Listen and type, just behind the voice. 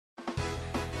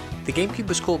The GameCube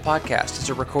Was Cool podcast is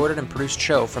a recorded and produced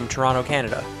show from Toronto,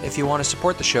 Canada. If you want to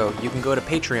support the show, you can go to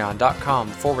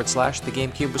patreon.com/The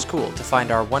GameCube Was Cool to find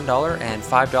our $1 and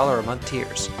 $5 a month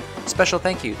tiers. Special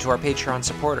thank you to our Patreon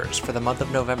supporters for the month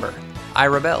of November: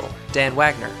 Ira Bell, Dan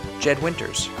Wagner, Jed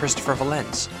Winters, Christopher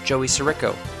Valenz, Joey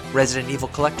Sirico, Resident Evil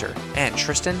Collector, and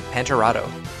Tristan Panterato.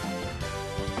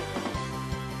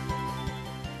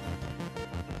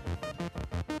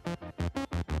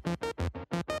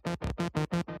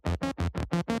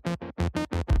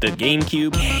 The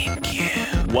GameCube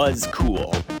was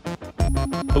cool.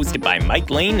 Hosted by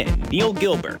Mike Lane and Neil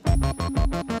Gilbert.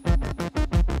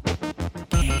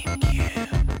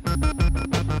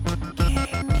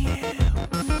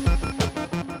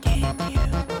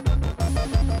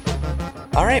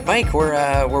 All right, Mike,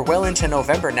 we're well into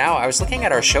November now. I was looking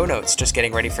at our show notes just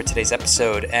getting ready for today's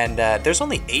episode, and there's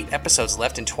only 8 episodes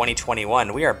left in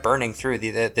 2021. We are burning through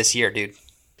this year, dude.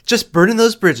 Just burning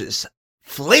those bridges.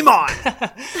 Flame on!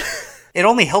 It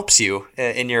only helps you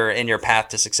in your path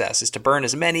to success, is to burn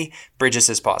as many bridges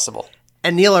as possible.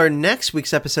 And Neil, our next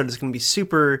week's episode is going to be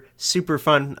super, super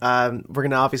fun. We're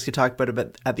going to obviously talk about it a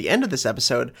bit at the end of this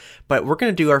episode, but we're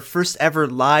going to do our first ever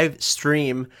live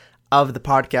stream of the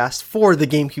podcast for the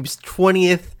GameCube's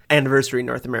 20th anniversary in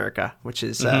North America, which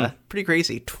is pretty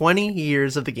crazy. 20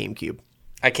 years of the GameCube.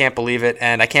 I can't believe it,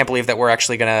 and I can't believe that we're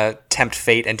actually going to tempt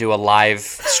fate and do a live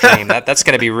stream. That's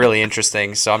going to be really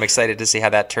interesting, so I'm excited to see how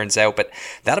that turns out. But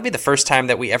that'll be the first time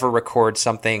that we ever record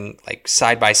something like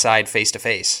side-by-side,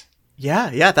 face-to-face.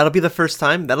 Yeah, that'll be the first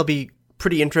time. That'll be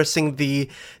pretty interesting. The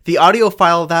audio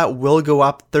file of that will go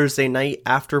up Thursday night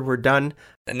after we're done.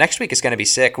 Next week is going to be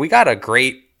sick. We got a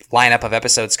great lineup of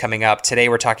episodes coming up. Today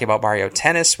we're talking about Mario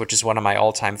Tennis, which is one of my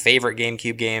all-time favorite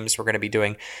GameCube games. We're going to be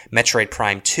doing Metroid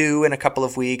Prime 2 in a couple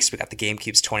of weeks. We got the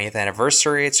GameCube's 20th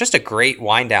anniversary. It's just a great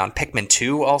wind down. Pikmin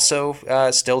 2 also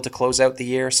still to close out the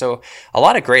year. So a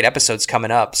lot of great episodes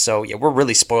coming up. So yeah, we're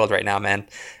really spoiled right now, man.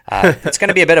 It's going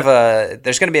to be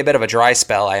there's going to be a bit of a dry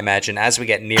spell, I imagine, as we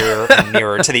get nearer and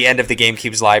nearer to the end of the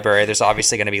GameCube's library. There's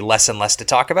obviously going to be less and less to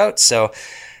talk about. So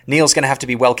Neil's going to have to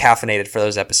be well caffeinated for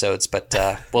those episodes, but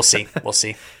we'll see. We'll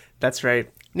see. That's right.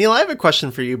 Neil, I have a question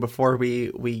for you before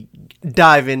we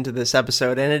dive into this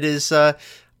episode, and it is, are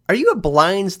you a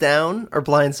blinds down or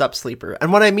blinds up sleeper?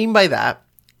 And what I mean by that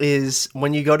is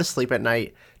when you go to sleep at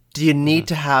night, do you need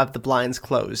to have the blinds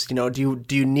closed? You know, do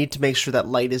you need to make sure that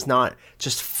light is not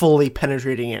just fully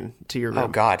penetrating into your room? Oh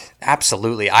God,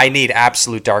 absolutely. I need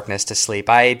absolute darkness to sleep.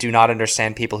 I do not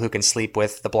understand people who can sleep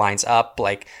with the blinds up.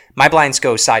 Like, my blinds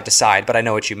go side to side, but I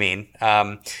know what you mean.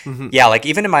 Yeah, like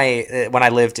even in when I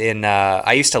lived in,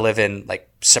 I used to live in like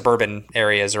suburban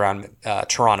areas around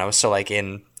Toronto. So like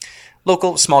in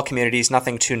local small communities,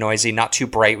 nothing too noisy, not too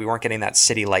bright. We weren't getting that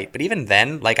city light. But even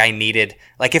then, like I needed,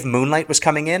 like if moonlight was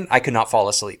coming in, I could not fall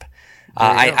asleep.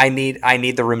 I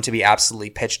need the room to be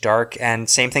absolutely pitch dark. And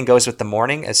same thing goes with the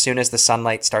morning. As soon as the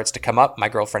sunlight starts to come up, my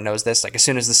girlfriend knows this. Like as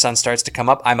soon as the sun starts to come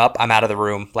up, I'm out of the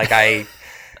room. Like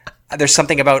there's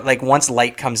something about like once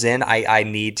light comes in, I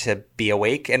need to be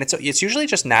awake. And it's usually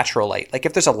just natural light. Like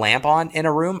if there's a lamp on in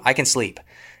a room, I can sleep.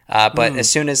 But as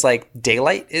soon as like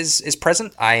daylight is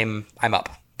present, I'm up.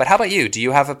 But how about you? Do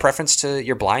you have a preference to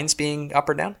your blinds being up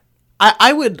or down?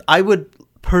 I would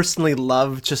personally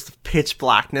love just pitch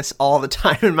blackness all the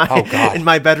time in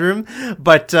my bedroom.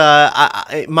 But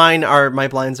my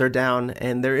blinds are down,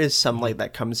 and there is some light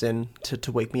that comes in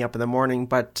to wake me up in the morning.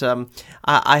 But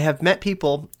I have met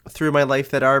people through my life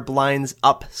that are blinds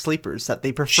up sleepers, that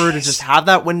they prefer to just have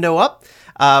that window up.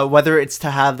 Whether it's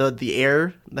to have the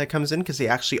air that comes in because they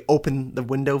actually open the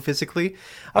window physically,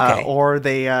 or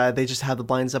they just have the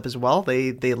blinds up as well.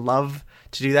 They love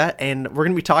to do that, and we're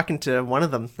going to be talking to one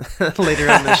of them later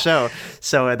on the show,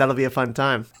 so that'll be a fun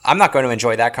time. I'm not going to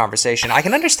enjoy that conversation. I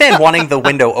can understand wanting the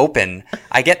window open.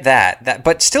 I get that,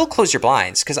 but still close your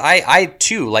blinds, because I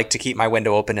too like to keep my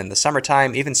window open in the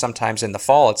summertime, even sometimes in the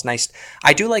fall. It's nice.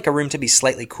 I do like a room to be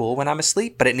slightly cool when I'm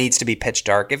asleep, but it needs to be pitch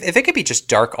dark. If it could be just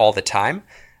dark all the time,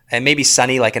 and maybe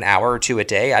sunny like an hour or two a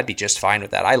day, I'd be just fine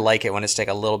with that. I like it when it's like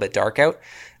a little bit dark out.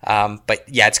 But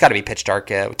yeah, it's got to be pitch dark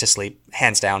to sleep,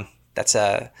 hands down. That's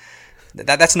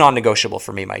non-negotiable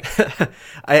for me, Mike.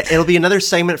 It'll be another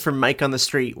segment from Mike on the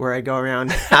Street where I go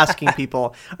around asking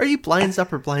people, are you blinds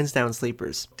up or blinds down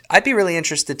sleepers? I'd be really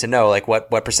interested to know like what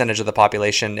percentage of the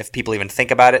population, if people even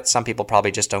think about it. Some people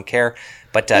probably just don't care,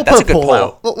 but that's a good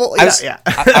poll.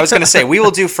 I was going to say, we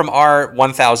will do from our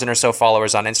 1,000 or so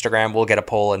followers on Instagram. We'll get a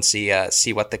poll and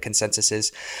see what the consensus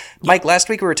is. Mike, last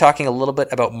week we were talking a little bit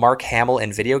about Mark Hamill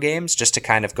in video games, just to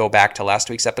kind of go back to last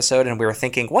week's episode. And we were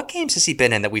thinking, what games has he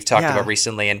been in that we've talked about about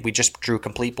recently, and we just drew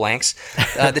complete blanks.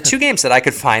 The two games that I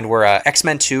could find were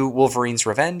X-Men 2: Wolverine's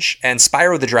Revenge and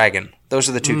Spyro the Dragon. Those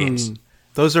are the two games.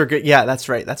 Those are good. Yeah, that's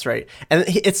right. And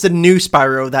it's the new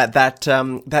Spyro,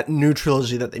 that new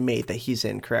trilogy that they made that he's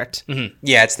in, correct? Mm-hmm.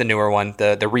 Yeah, it's the newer one,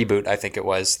 the reboot, I think it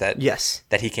was, that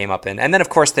he came up in. And then, of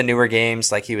course, the newer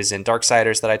games, like he was in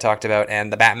Darksiders that I talked about,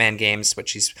 and the Batman games,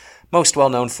 which he's most well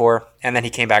known for. And then he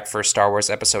came back for Star Wars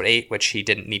Episode 8, which he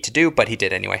didn't need to do, but he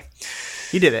did anyway.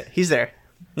 He did it. He's there.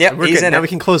 Yeah, he's good. In now we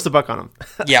can close the book on him.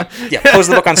 yeah, close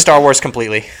the book on Star Wars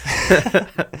completely.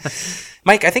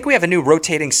 Mike, I think we have a new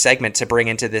rotating segment to bring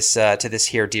into this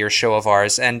here dear show of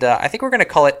ours, and I think we're going to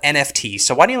call it NFT.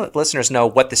 So why don't you let listeners know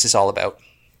what this is all about?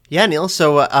 Yeah, Neil.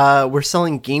 So we're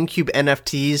selling GameCube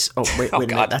NFTs. Oh, wait a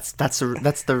minute.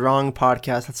 That's the wrong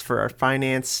podcast. That's for our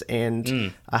finance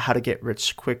and how to get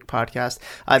rich quick podcast.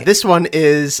 This one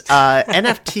is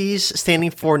NFTs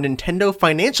standing for Nintendo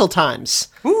Financial Times.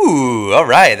 Ooh, all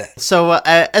right. So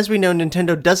as we know,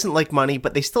 Nintendo doesn't like money,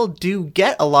 but they still do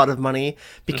get a lot of money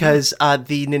because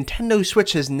the Nintendo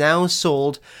Switch has now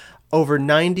sold over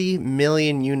 90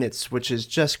 million units, which is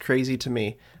just crazy to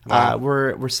me. Wow.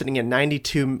 We're sitting at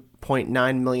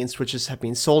 92.9 million Switches have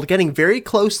been sold, getting very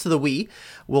close to the Wii.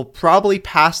 We'll probably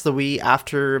pass the Wii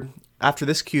after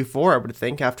this Q4, I would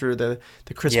think, after the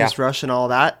Christmas rush and all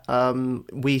that.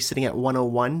 Wii sitting at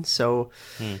 101. So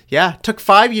took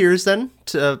 5 years then,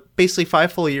 to basically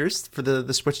 5 full years for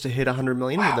the Switch to hit 100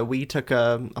 million. Wow. The Wii took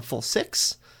a full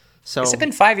 6. So has it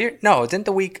been 5 years? No, didn't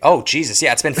the Wii? Oh, Jesus.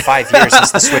 Yeah, it's been 5 years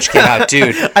since the Switch came out,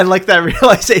 dude. I like that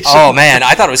realization. Oh, man.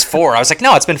 I thought it was 4. I was like,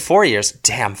 no, it's been 4 years.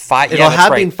 Damn, 5. It'll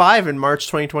have been 5 in March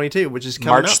 2022, which is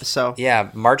coming up. So yeah,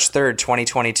 March 3rd,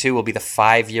 2022 will be the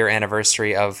 5-year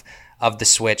anniversary of the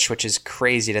Switch, which is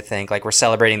crazy to think. Like, we're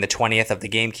celebrating the 20th of the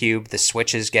GameCube. The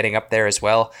Switch is getting up there as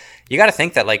well. You got to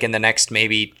think that, like, in the next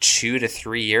maybe 2 to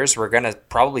 3 years, we're going to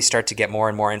probably start to get more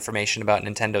and more information about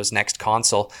Nintendo's next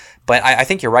console. But I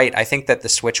think you're right. I think that the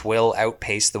Switch will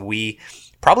outpace the Wii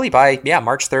probably by,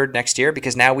 March 3rd next year,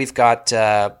 because now we just got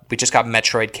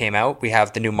Metroid came out. We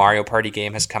have the new Mario Party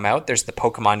game has come out. There's the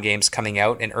Pokemon games coming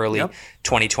out in early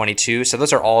 2022. So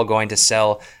those are all going to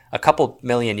sell a couple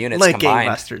million units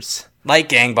combined. Like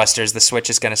gangbusters, the Switch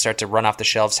is going to start to run off the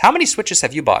shelves. How many Switches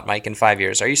have you bought, Mike, in 5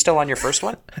 years? Are you still on your first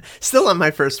one? Still on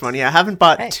my first one, yeah. I haven't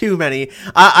bought too many.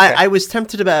 I was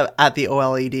tempted at the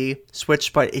OLED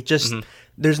Switch, but it just...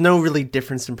 There's no really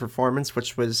difference in performance,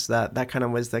 which was that kind of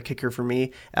was the kicker for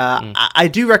me. I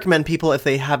do recommend people, if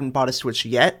they haven't bought a Switch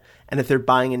yet, and if they're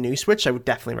buying a new Switch, I would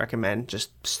definitely recommend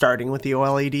just starting with the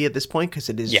OLED at this point, because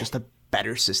it is just a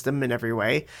better system in every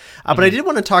way. But I did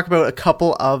want to talk about a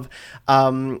couple of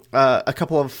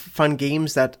fun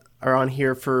games that are on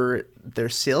here for their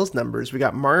sales numbers. We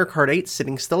got Mario Kart 8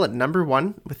 sitting still at number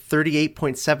 1 with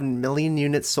 38.7 million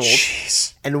units sold.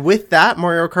 Jeez. And with that,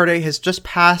 Mario Kart 8 has just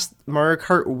passed Mario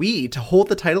Kart Wii to hold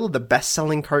the title of the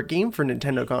best-selling kart game for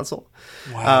Nintendo console.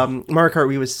 Wow. Mario Kart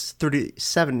Wii was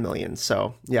 37 million,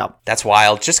 so yeah. That's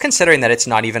wild. Just considering that it's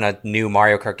not even a new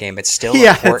Mario Kart game, it's still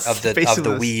a port of the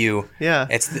Wii U. Yeah.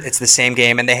 It's the same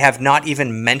game, and they have not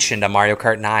even mentioned a Mario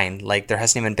Kart 9. Like, there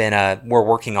hasn't even been a "we're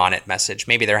working on it" message.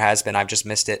 Maybe there has been, I've just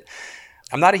missed it.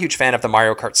 I'm not a huge fan of the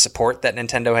Mario Kart support that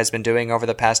Nintendo has been doing over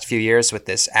the past few years with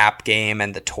this app game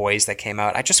and the toys that came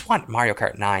out. I just want Mario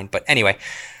Kart 9. But anyway,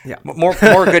 more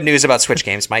good news about Switch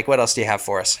games. Mike, what else do you have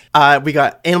for us? We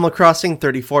got Animal Crossing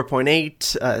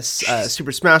 34.8,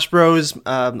 Super Smash Bros.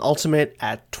 Ultimate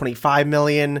at 25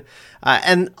 million.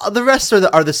 And the rest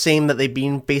are the same that they've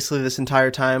been basically this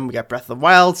entire time. We got Breath of the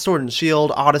Wild, Sword and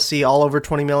Shield, Odyssey, all over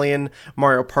 20 million.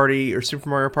 Mario Party, or Super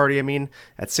Mario Party,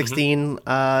 at 16.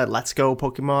 Let's Go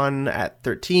Pokemon at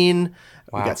 13.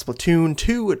 Wow. We got Splatoon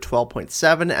 2 at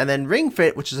 12.7. And then Ring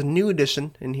Fit, which is a new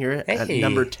addition in here at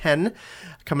number 10,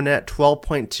 coming in at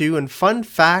 12.2. And fun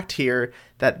fact here,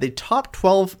 that the top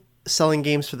 12 selling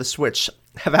games for the Switch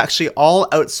have actually all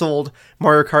outsold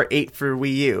Mario Kart 8 for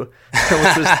Wii U,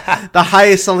 which was the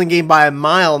highest selling game by a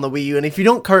mile on the Wii U. And if you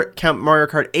don't count Mario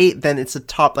Kart 8, then it's the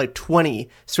top 20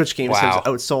 Switch games that have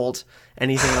outsold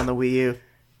anything on the Wii U.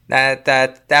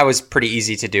 That was pretty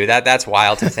easy to do. That's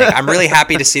wild to think. I'm really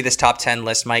happy to see this top 10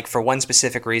 list, Mike, for one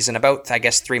specific reason. About, I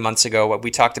guess, 3 months ago,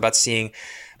 we talked about seeing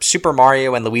Super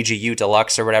Mario and Luigi U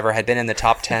Deluxe or whatever had been in the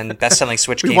top 10 best-selling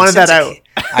Switch games. We wanted that out.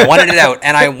 I wanted it out,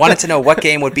 and I wanted to know what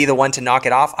game would be the one to knock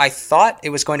it off. I thought it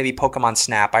was going to be Pokemon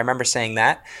Snap. I remember saying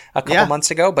that a couple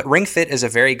months ago, but Ring Fit is a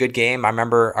very good game. I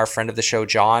remember our friend of the show,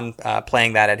 John,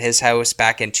 playing that at his house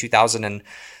back in 2000 and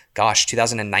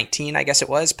 2019, I guess it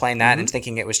was, playing that and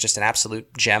thinking it was just an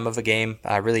absolute gem of a game.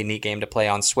 A really neat game to play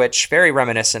on Switch. Very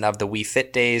reminiscent of the Wii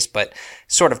Fit days, but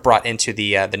sort of brought into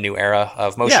the new era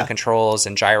of motion controls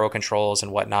and gyro controls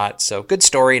and whatnot. So good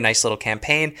story, nice little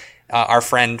campaign. Our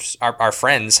friends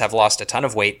have lost a ton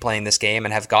of weight playing this game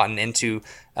and have gotten into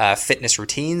fitness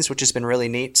routines, which has been really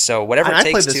neat. So whatever it takes to...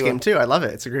 I played this game too. I love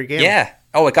it. It's a great game. Yeah.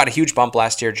 Oh, it got a huge bump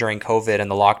last year during COVID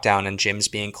and the lockdown and gyms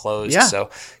being closed. Yeah. So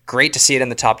great to see it in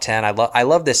the top 10. I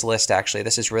love this list, actually.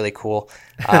 This is really cool.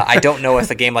 I don't know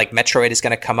if a game like Metroid is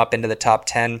going to come up into the top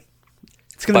 10.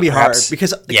 It's going to be hard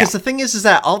because the thing is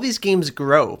that all these games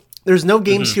grow. There's no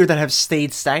games here that have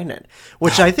stayed stagnant,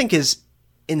 which I think is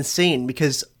insane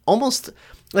because almost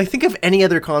like think of any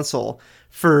other console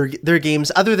for their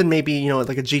games other than maybe,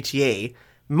 like a GTA.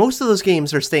 Most of those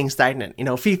games are staying stagnant.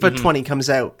 FIFA 20 comes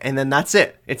out and then that's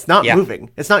it. It's not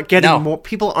moving. It's not getting more.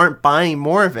 People aren't buying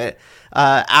more of it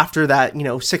after that,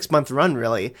 6-month run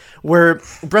really. Where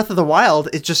Breath of the Wild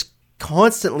is just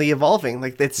constantly evolving.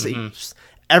 Like it seems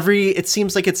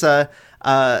like it's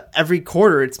every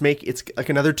quarter it's like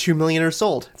another 2 million are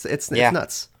sold. It's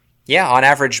nuts. Yeah, on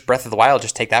average, Breath of the Wild,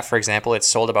 just take that for example, it's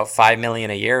sold about 5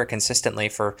 million a year consistently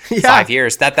for 5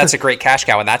 years. That's a great cash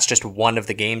cow, and that's just one of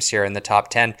the games here in the top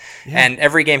 10. Yeah. And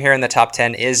every game here in the top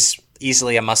 10 is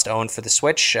easily a must-own for the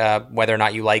Switch, whether or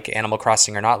not you like Animal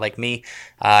Crossing or not, like me.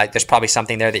 There's probably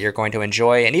something there that you're going to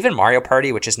enjoy. And even Mario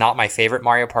Party, which is not my favorite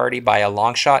Mario Party by a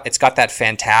long shot, it's got that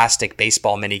fantastic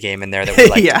baseball minigame in there that we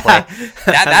like to play.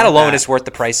 That alone is worth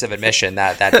the price of admission,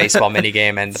 that baseball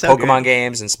minigame. And the so Pokemon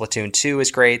games and Splatoon 2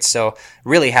 is great. So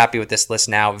really happy with this list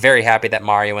now. Very happy that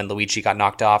Mario and Luigi got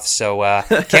knocked off. So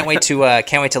can't wait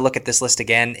to look at this list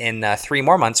again in 3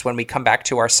 more months when we come back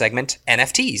to our segment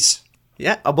NFTs.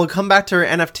 Yeah, we'll come back to our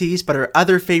NFTs, but our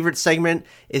other favorite segment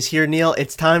is here, Neil.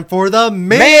 It's time for the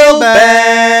mailbag!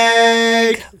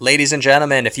 Ladies and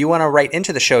gentlemen, if you want to write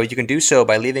into the show, you can do so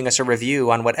by leaving us a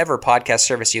review on whatever podcast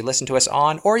service you listen to us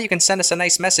on, or you can send us a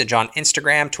nice message on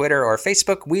Instagram, Twitter, or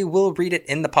Facebook. We will read it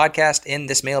in the podcast in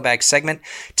this mailbag segment.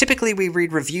 Typically, we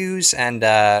read reviews and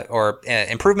or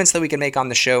improvements that we can make on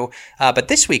the show. But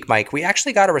this week, Mike, we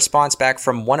actually got a response back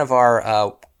from one of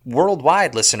our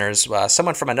worldwide listeners,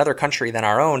 someone from another country than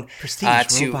our own.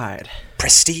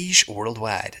 Prestige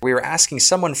Worldwide. We were asking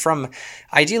someone from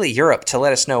ideally Europe to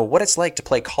let us know what it's like to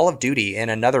play Call of Duty in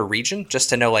another region, just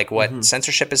to know what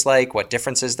censorship is like, what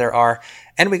differences there are.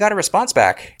 And we got a response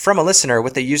back from a listener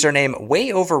with the username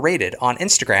Way Overrated on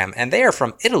Instagram, and they are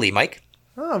from Italy, Mike.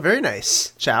 Oh, very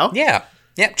nice. Ciao. Yeah,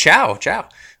 ciao.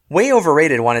 Way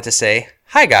Overrated wanted to say,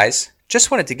 "Hi guys. Just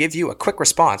wanted to give you a quick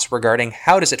response regarding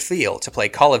how does it feel to play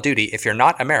Call of Duty if you're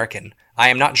not American. I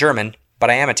am not German, but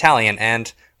I am Italian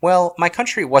and, well, my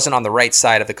country wasn't on the right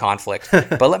side of the conflict.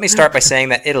 But let me start by saying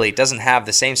that Italy doesn't have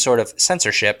the same sort of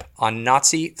censorship on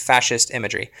Nazi fascist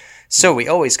imagery. So we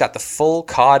always got the full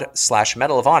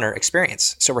COD/Medal of Honor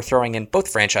experience. So we're throwing in both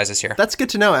franchises here." That's good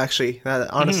to know, actually.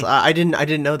 Honestly, I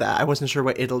didn't know that. I wasn't sure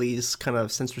what Italy's kind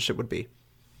of censorship would be.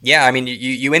 Yeah, I mean,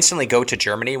 you instantly go to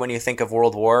Germany when you think of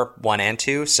World War I and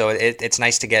II, so it's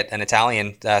nice to get an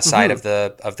Italian side of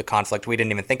the conflict. We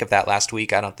didn't even think of that last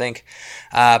week, I don't think.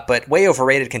 But Way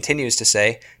Overrated continues to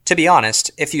say, "To be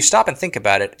honest, if you stop and think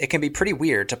about it, it can be pretty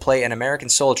weird to play an American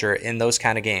soldier in those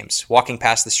kind of games, walking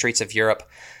past the streets of Europe.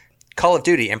 Call of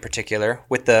Duty in particular,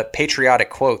 with the patriotic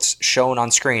quotes shown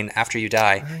on screen after you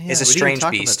die, is a strange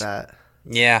beast."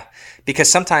 Yeah,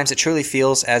 because sometimes it truly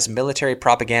feels as military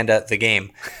propaganda the game.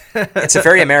 It's a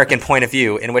very American point of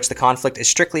view in which the conflict is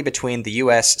strictly between the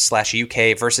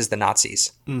US/UK versus the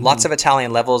Nazis. Lots of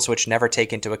Italian levels which never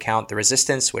take into account the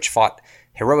resistance which fought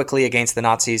heroically against the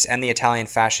Nazis and the Italian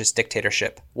fascist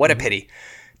dictatorship. What a pity.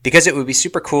 Because it would be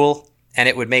super cool and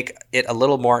it would make it a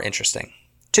little more interesting.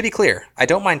 To be clear, I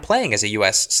don't mind playing as a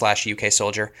US/UK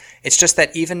soldier. It's just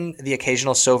that even the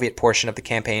occasional Soviet portion of the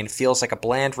campaign feels like a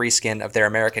bland reskin of their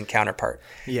American counterpart.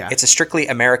 Yeah. It's a strictly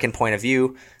American point of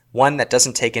view, one that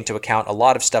doesn't take into account a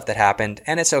lot of stuff that happened,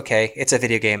 and it's okay, it's a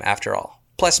video game after all.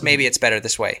 Plus, maybe it's better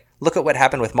this way. Look at what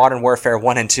happened with Modern Warfare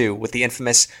 1 and 2 with the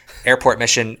infamous airport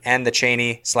mission and the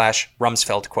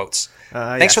Cheney/Rumsfeld quotes.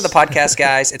 Thanks for the podcast,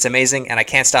 guys. It's amazing, and I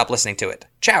can't stop listening to it.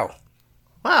 Ciao.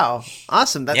 Wow,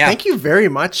 awesome! Thank you very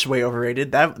much, Way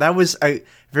Overrated. That was a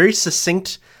very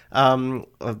succinct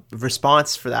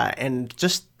response for that, and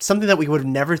just something that we would have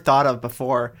never thought of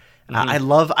before. I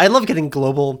love getting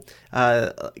global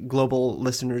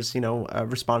listeners,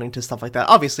 responding to stuff like that.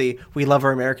 Obviously, we love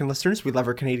our American listeners, we love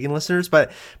our Canadian listeners,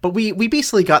 but we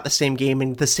basically got the same game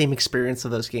and the same experience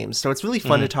of those games. So it's really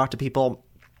fun to talk to people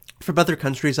from other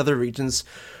countries, other regions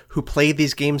who play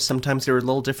these games. Sometimes they were a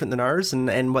little different than ours,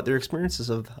 and what their experiences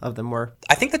of them were.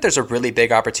 I think that there's a really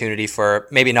big opportunity for,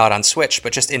 maybe not on Switch,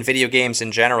 but just in video games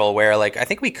in general, where like I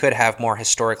think we could have more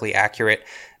historically accurate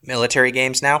military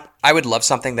games now. I would love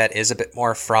something that is a bit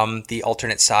more from the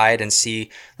alternate side and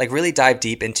see, like, really dive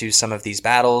deep into some of these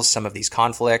battles, some of these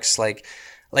conflicts.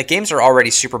 Like games are already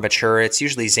super mature. It's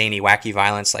usually zany, wacky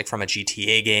violence, like from a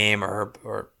GTA game or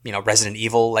Resident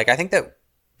Evil. Like I think that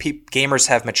gamers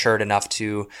have matured enough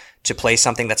to play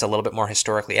something that's a little bit more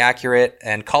historically accurate,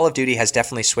 and Call of Duty has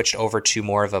definitely switched over to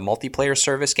more of a multiplayer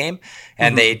service game,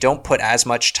 and they don't put as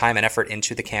much time and effort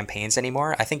into the campaigns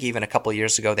anymore. I think even a couple of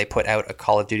years ago they put out a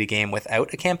Call of Duty game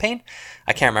without a campaign.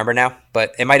 I can't remember now,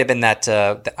 but it might have been that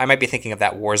I might be thinking of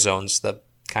that Warzones, the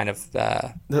kind of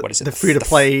what is it? The free to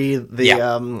play,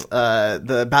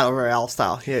 the battle royale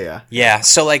style. Yeah.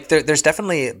 So like there's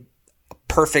definitely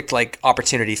perfect like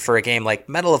opportunity for a game like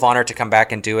Medal of Honor to come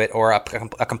back and do it, or a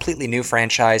completely new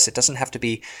franchise. It doesn't have to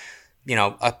be,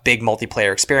 a big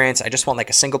multiplayer experience. I just want like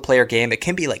a single player game. It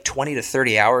can be like 20 to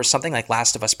 30 hours, something like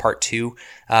Last of Us Part 2,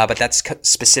 but that's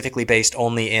specifically based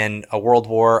only in a world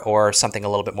war or something a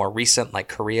little bit more recent like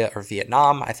Korea or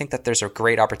Vietnam. I think that there's a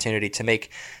great opportunity to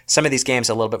make some of these games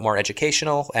a little bit more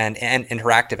educational and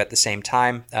interactive at the same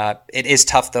time. It is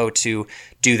tough though to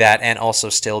do that and also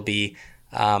still be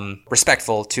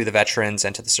respectful to the veterans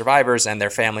and to the survivors and their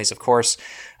families, of course.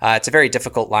 It's a very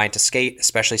difficult line to skate,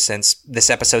 especially since this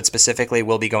episode specifically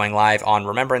will be going live on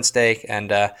Remembrance Day.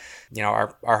 And,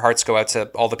 our hearts go out to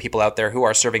all the people out there who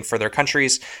are serving for their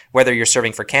countries, whether you're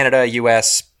serving for Canada,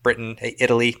 US, Britain,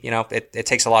 Italy. It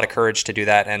takes a lot of courage to do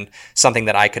that, and something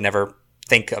that I could never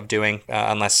think of doing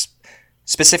unless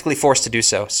specifically forced to do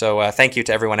so. So thank you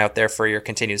to everyone out there for your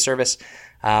continued service.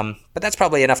 But that's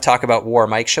probably enough talk about war,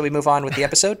 Mike. Shall we move on with the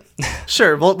episode?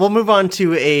 Sure. We'll move on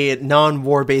to a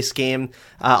non-war based game,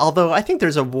 although I think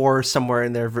there's a war somewhere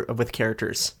in there with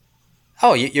characters.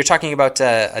 Oh, you're talking about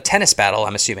a tennis battle,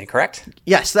 I'm assuming, correct?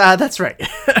 Yes, that's right.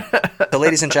 So,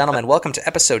 ladies and gentlemen, welcome to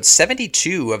episode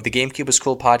 72 of the GameCube is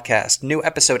Cool podcast. New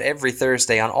episode every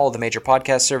Thursday on all the major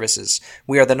podcast services.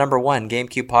 We are the #1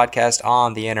 GameCube podcast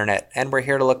on the internet, and we're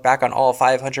here to look back on all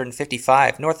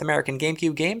 555 North American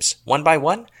GameCube games, one by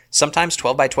one, sometimes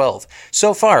 12 by 12.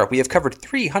 So far, we have covered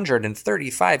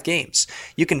 335 games.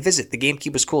 You can visit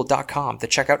thegamecubiscool.com to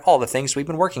check out all the things we've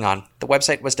been working on. The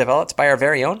website was developed by our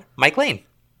very own Mike Lane.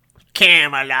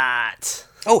 Camelot.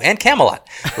 Oh, and Camelot.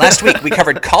 Last week, we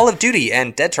covered Call of Duty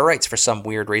and Dead to Rights for some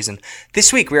weird reason.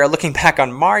 This week, we are looking back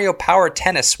on Mario Power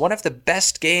Tennis, one of the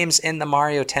best games in the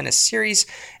Mario Tennis series,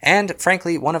 and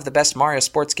frankly, one of the best Mario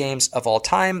sports games of all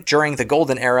time during the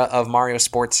golden era of Mario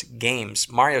sports games.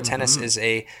 Mario Tennis is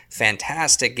a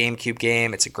fantastic GameCube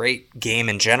game. It's a great game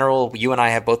in general. You and I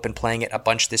have both been playing it a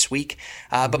bunch this week.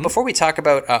 But before we talk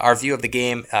about our view of the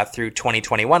game through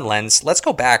 2021 lens, let's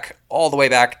go back all the way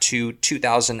back to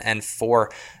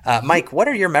 2004. Mike, what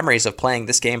are your memories of playing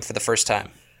this game for the first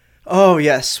time? Oh,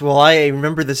 yes. Well, I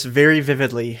remember this very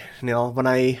vividly, Neil, when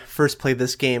I first played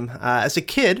this game. As a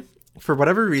kid, for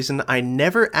whatever reason, I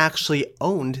never actually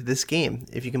owned this game,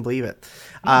 if you can believe it.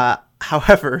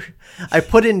 However, I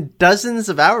put in dozens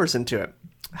of hours into it.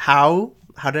 How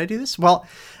did I do this? Well,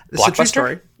 this is a true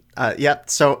story.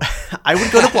 So I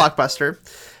would go to Blockbuster,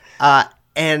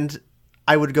 and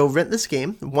I would go rent this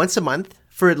game once a month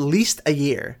for at least a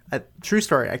year. True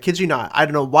story. I kid you not. I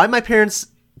don't know why my parents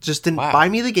just didn't buy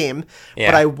me the game,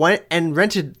 but I went and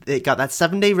rented it, got that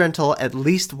 7-day rental at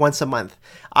least once a month.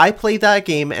 I played that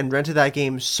game and rented that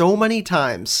game so many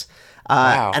times,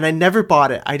 and I never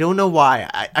bought it. I don't know why.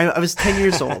 I was 10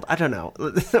 years old. I don't know.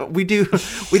 We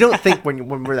don't think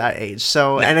when we're that age.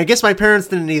 So, and I guess my parents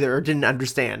didn't either, or didn't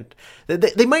understand.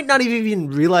 They might not even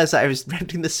realize that I was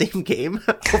renting the same game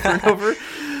over and over.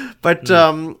 But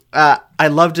I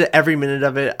loved it, every minute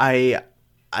of it. I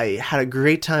had a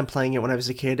great time playing it when I was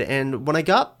a kid. And when I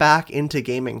got back into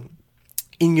gaming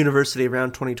in university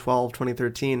around 2012,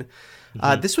 2013,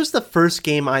 this was the first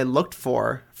game I looked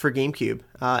for GameCube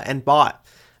and bought.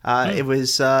 It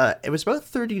was about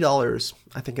 $30,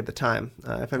 I think, at the time,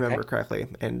 if I remember correctly.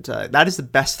 And that is the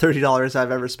best $30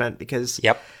 I've ever spent, because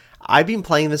I've been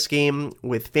playing this game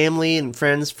with family and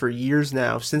friends for years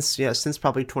now, since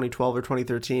probably 2012 or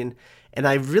 2013, and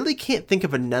I really can't think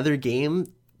of another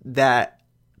game that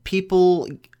people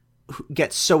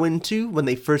get so into when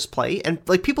they first play. And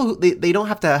like, people who they don't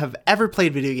have to have ever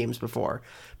played video games before,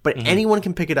 but anyone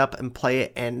can pick it up and play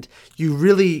it, and you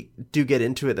really do get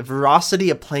into it. The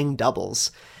veracity of playing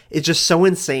doubles is just so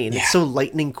insane. It's so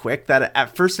lightning quick that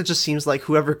at first it just seems like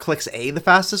whoever clicks A the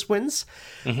fastest wins.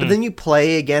 But then you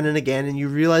play again and again and you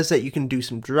realize that you can do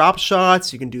some drop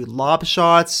shots, you can do lob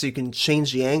shots, you can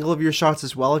change the angle of your shots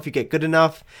as well if you get good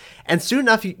enough. And soon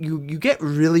enough, you get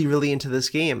really, really into this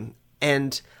game.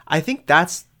 And I think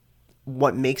that's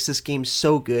what makes this game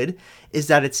so good, is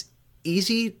that it's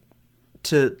easy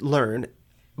to learn,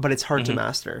 but it's hard to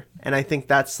master. And I think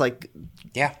that's like,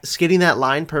 skating that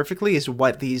line perfectly is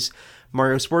what these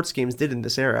Mario sports games did in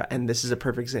this era, and this is a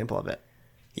perfect example of it.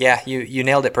 Yeah, you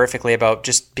nailed it perfectly about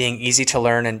just being easy to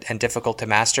learn and difficult to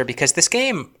master, because this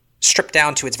game, stripped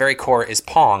down to its very core, is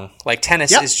Pong. Like,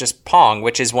 tennis is just Pong,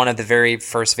 which is one of the very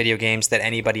first video games that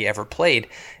anybody ever played.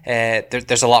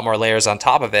 There's a lot more layers on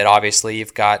top of it. Obviously,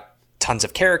 you've got tons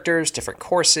of characters, different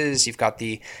courses. You've got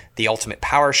the ultimate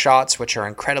power shots, which are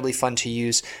incredibly fun to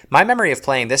use. My memory of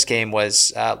playing this game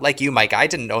was, like you, Mike, I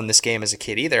didn't own this game as a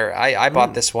kid either. I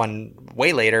bought this one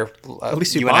way later. At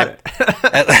least you bought it.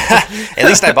 At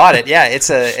least I bought it. Yeah,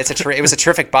 it was a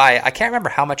terrific buy. I can't remember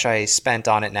how much I spent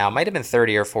on it now. It might have been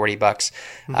 $30 or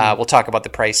 $40. We'll talk about the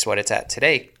price, what it's at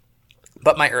today.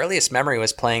 But my earliest memory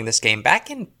was playing this game back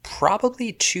in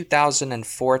probably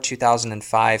 2004,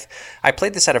 2005. I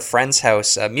played this at a friend's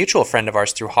house, a mutual friend of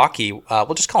ours through hockey.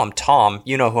 We'll just call him Tom.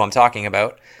 You know who I'm talking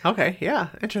about. Okay, yeah,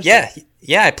 interesting.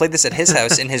 Yeah, I played this at his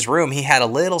house. In his room, he had a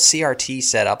little CRT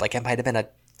set up. Like, it might have been a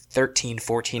 13,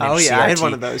 14 inch CRT. Oh yeah, I had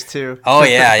one of those too. Oh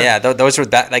yeah. Those were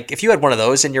that. Like, if you had one of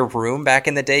those in your room back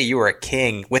in the day, you were a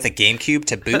king, with a GameCube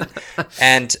to boot.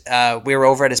 And we were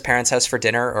over at his parents' house for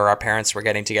dinner, or our parents were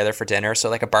getting together for dinner. So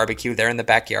like a barbecue there in the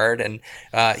backyard, and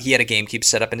he had a GameCube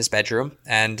set up in his bedroom.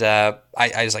 And I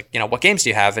was like, what games do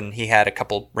you have? And he had a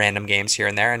couple random games here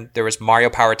and there. And there was Mario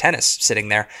Power Tennis sitting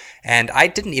there. And I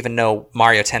didn't even know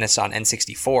Mario Tennis on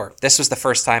N64. This was the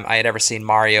first time I had ever seen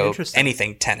Mario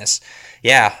anything tennis.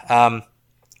 Yeah,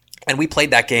 and we played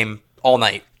that game all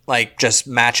night, like just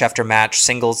match after match,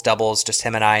 singles, doubles, just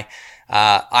him and I.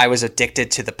 I was addicted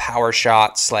to the power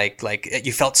shots. Like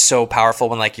you felt so powerful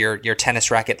when like your tennis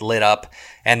racket lit up,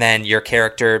 and then your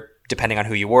character, depending on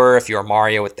who you were, if you were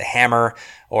Mario with the hammer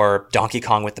or Donkey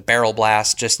Kong with the barrel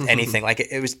blast, just anything. Like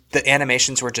it was, the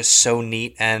animations were just so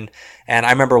neat, and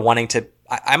I remember wanting to.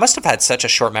 I must have had such a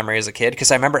short memory as a kid,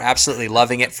 because I remember absolutely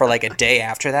loving it for like a day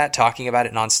after that, talking about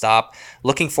it nonstop,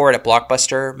 looking for it at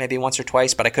Blockbuster maybe once or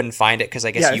twice, but I couldn't find it because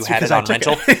I guess you had it on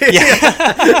rental.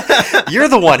 Yeah, you're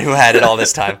the one who had it all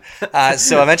this time.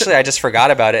 So eventually I just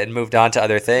forgot about it and moved on to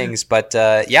other things. But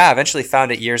eventually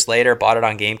found it years later, bought it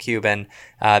on GameCube,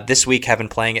 and this week have been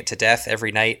playing it to death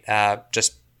every night,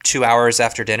 just 2 hours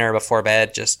after dinner before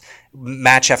bed, just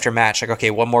match after match. Like, okay,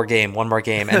 one more game.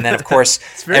 And then of course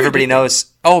everybody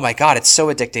knows, oh my God, it's so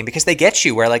addicting, because they get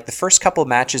you where like the first couple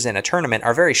matches in a tournament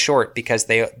are very short, because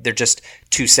they're just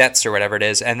 2 sets or whatever it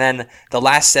is. And then the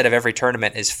last set of every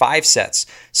tournament is 5 sets.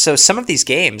 So some of these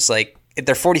games, like,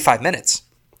 they're 45 minutes.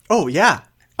 Oh yeah.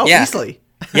 Oh, yeah. Easily.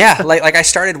 Yeah, like I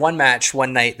started one match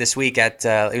one night this week at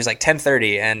it was like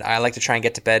 10:30, and I like to try and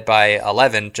get to bed by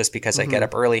 11, just because I get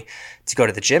up early to go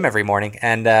to the gym every morning.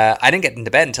 And I didn't get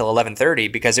into bed until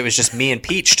 11:30, because it was just me and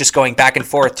Peach just going back and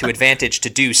forth to advantage,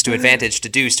 to deuce, to advantage, to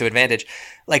deuce, to advantage,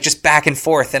 like just back and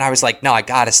forth. And I was like, no, I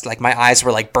got it. Like my eyes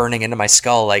were like burning into my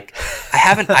skull. Like I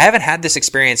haven't had this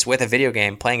experience with a video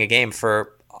game, playing a game,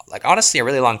 for like honestly a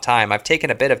really long time. I've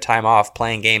taken a bit of time off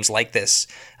playing games like this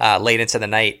late into the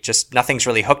night. Just nothing's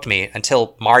really hooked me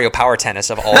until Mario Power Tennis,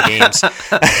 of all games.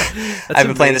 I've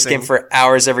been playing this game for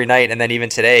hours every night, and then even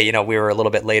today, we were a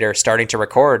little bit later starting to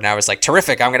record, and I was like,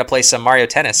 terrific, I'm going to play some Mario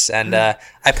Tennis. And I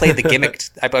played the gimmick.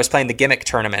 I was playing the gimmick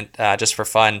tournament just for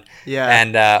fun. Yeah.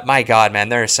 And my God, man,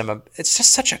 there are some. It's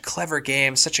just such a clever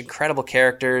game, such incredible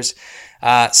characters.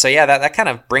 So yeah, that kind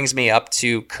of brings me up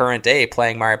to current day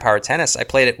playing Mario Power Tennis. I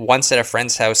played it once at a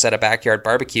friend's house at a backyard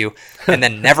barbecue, and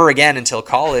then never again until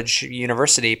college,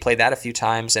 university, played that a few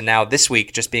times. And now this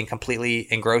week, just being completely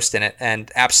engrossed in it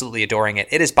and absolutely adoring it.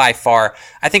 It is by far,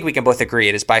 I think we can both agree,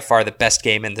 it is by far the best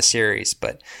game in the series.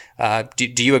 But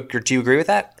do you agree with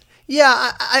that?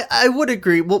 Yeah, I would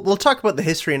agree. We'll talk about the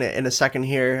history in a second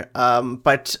here.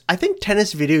 But I think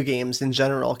tennis video games in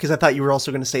general, because I thought you were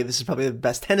also going to say this is probably the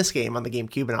best tennis game on the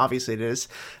GameCube, and obviously it is.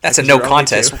 That's a no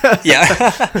contest.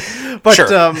 Yeah. But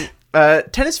sure.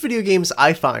 Tennis video games,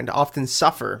 I find, often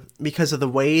suffer because of the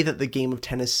way that the game of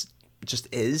tennis just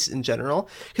is in general,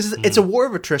 because it's a war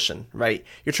of attrition, right?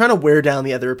 You're trying to wear down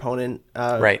the other opponent,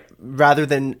 right, rather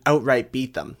than outright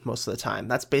beat them most of the time.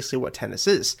 That's basically what tennis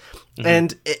is.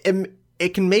 And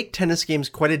it can make tennis games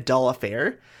quite a dull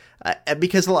affair,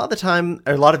 because a lot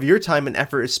of your time and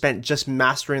effort is spent just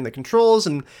mastering the controls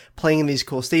and playing in these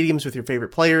cool stadiums with your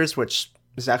favorite players, which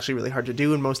is actually really hard to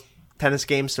do in most tennis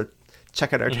games. So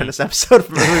check out our tennis episode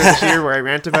from earlier this year where I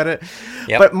rant about it.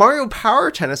 Yep. But Mario Power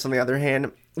Tennis, on the other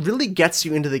hand, really gets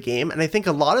you into the game. And I think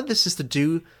a lot of this is to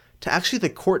do to actually the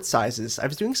court sizes. I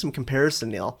was doing some comparison,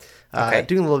 Neil,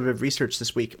 doing a little bit of research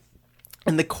this week.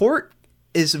 And the court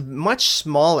is much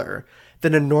smaller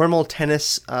than a normal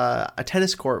tennis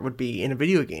court would be in a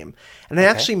video game. And I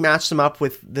actually matched them up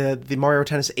with the Mario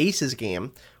Tennis Aces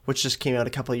game, which just came out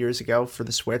a couple of years ago for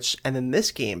the Switch, and then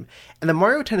this game. And the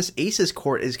Mario Tennis Aces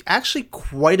court is actually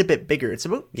quite a bit bigger. It's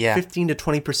about 15 to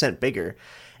 20% bigger.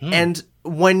 And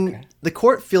when the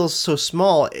court feels so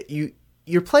small,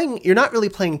 you're not really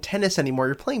playing tennis anymore.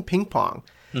 You're playing ping pong.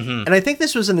 And I think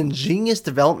this was an ingenious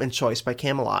development choice by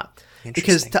Camelot.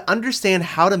 Because to understand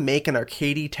how to make an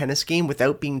arcadey tennis game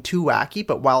without being too wacky,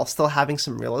 but while still having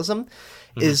some realism,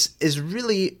 is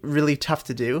really, really tough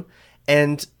to do.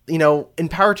 And, you know, in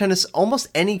Power Tennis, almost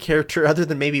any character other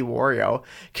than maybe Wario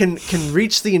can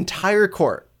reach the entire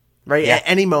court, right? At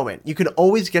any moment. You can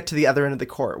always get to the other end of the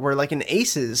court. Where, like in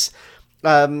Aces,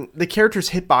 the characters'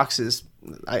 hitboxes,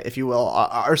 if you will,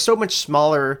 are so much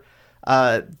smaller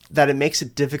that it makes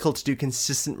it difficult to do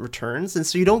consistent returns. And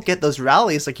so you don't get those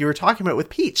rallies like you were talking about with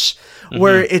Peach,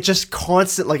 where it just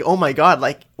constant, like, oh my God,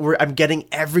 like I'm getting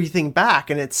everything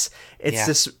back. And it's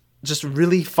this just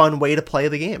really fun way to play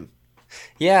the game.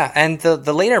 Yeah, and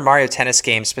the later Mario Tennis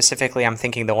games, specifically, I'm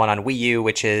thinking the one on Wii U,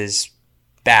 which is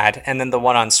bad, and then the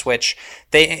one on Switch,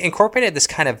 they incorporated this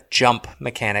kind of jump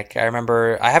mechanic. I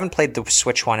remember, I haven't played the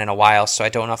Switch one in a while, so I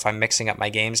don't know if I'm mixing up my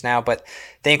games now, but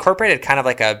they incorporated kind of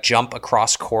like a jump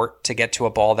across court to get to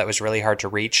a ball that was really hard to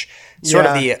reach. Sort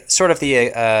of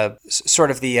the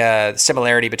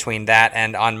similarity between that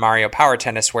and on Mario Power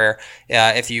Tennis, where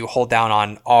if you hold down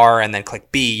on R and then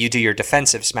click B, you do your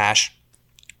defensive smash,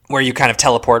 where you kind of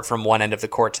teleport from one end of the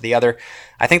court to the other.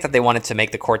 I think that they wanted to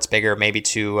make the courts bigger, maybe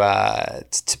to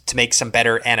make some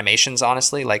better animations,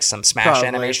 honestly, like some smash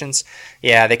animations.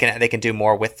 Yeah, they can do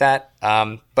more with that.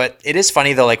 But it is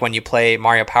funny though, like when you play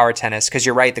Mario Power Tennis, because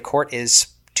you're right, the court is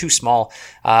too small.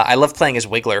 I love playing as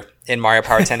Wiggler in Mario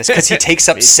Power Tennis because he takes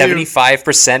up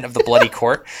 75% of the bloody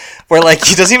court, where like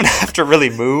he doesn't even have to really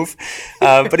move.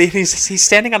 But he's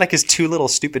standing on like his two little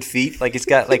stupid feet, like he's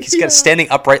got standing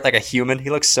upright like a human. He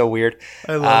looks so weird.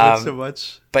 I love it so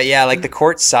much. But yeah, like the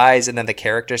court size and then the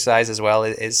character size as well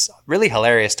is really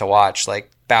hilarious to watch.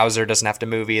 Like Bowser doesn't have to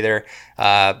move either.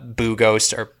 Boo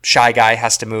Ghost or Shy Guy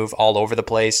has to move all over the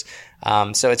place.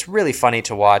 So it's really funny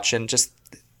to watch, and just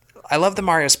I love the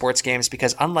Mario sports games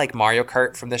because unlike Mario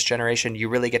Kart from this generation, you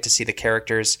really get to see the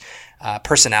characters'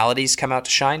 personalities come out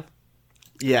to shine.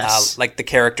 Yes. Like the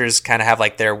characters kind of have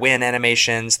like their win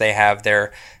animations. They have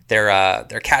their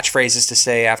catchphrases to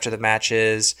say after the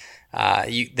matches.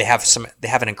 They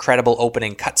have an incredible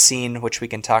opening cutscene, which we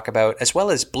can talk about, as well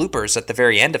as bloopers at the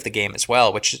very end of the game as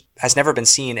well, which has never been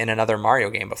seen in another Mario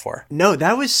game before. No,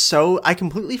 I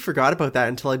completely forgot about that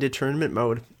until I did tournament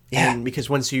mode. Yeah. And because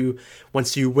once you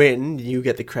win, you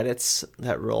get the credits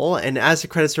that roll, and as the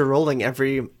credits are rolling,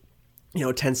 every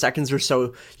 10 seconds or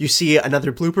so, you see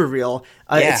another blooper reel.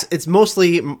 It's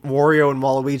mostly Wario and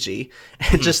Waluigi,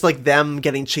 just like them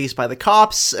getting chased by the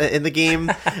cops in the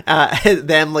game,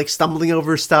 them like stumbling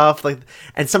over stuff, like,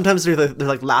 and sometimes they're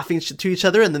like laughing to each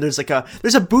other, and then there's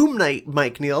a boom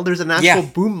mic, Neil. There's an actual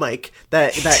boom mic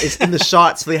that is in the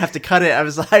shot, so they have to cut it.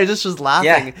 I just was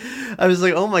laughing. Yeah. I was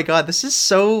like, oh my God, this is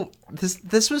so.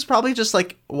 This was probably just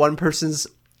like one person's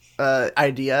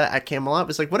idea at Camelot.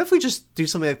 Was like, what if we just do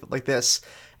something like this?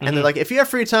 And they're like, if you have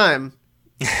free time,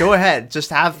 go ahead, just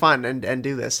have fun and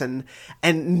do this. And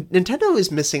Nintendo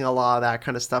is missing a lot of that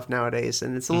kind of stuff nowadays,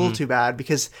 and it's a little too bad,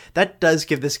 because that does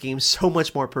give this game so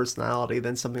much more personality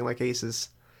than something like Aces.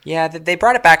 Yeah, they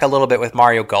brought it back a little bit with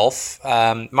Mario Golf.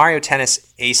 Mario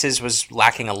Tennis Aces was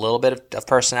lacking a little bit of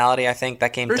personality, I think.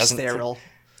 That game doesn't... Sterile.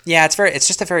 Yeah, it's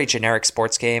just a very generic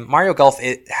sports game. Mario Golf,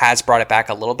 it has brought it back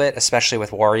a little bit, especially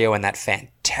with Wario and that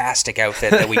fantastic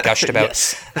outfit that we gushed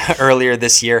about earlier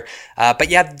this year. But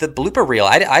yeah, the blooper reel,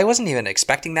 I wasn't even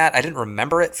expecting that. I didn't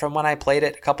remember it from when I played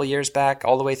it a couple years back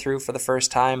all the way through for the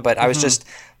first time. But I was just,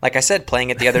 like I said, playing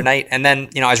it the other night. And then,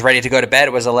 I was ready to go to bed.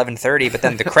 It was 11:30, but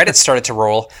then the credits started to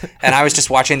roll. And I was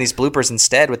just watching these bloopers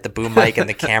instead with the boom mic and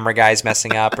the camera guys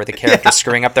messing up, or the characters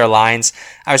screwing up their lines.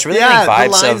 I was really getting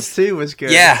vibes the lines too was good.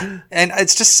 Yeah. And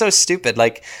it's just so stupid.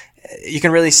 Like, you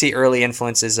can really see early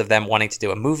influences of them wanting to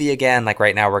do a movie again. Like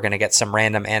right now, we're going to get some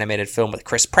random animated film with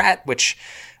Chris Pratt, which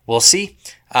We'll see.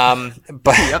 But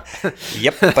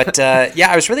yep. But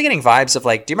I was really getting vibes of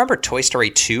like, do you remember Toy Story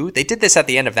 2? They did this at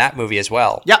the end of that movie as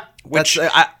well. Yeah. Which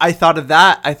I thought of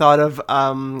that. I thought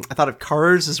of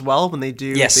Cars as well when they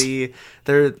do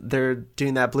they're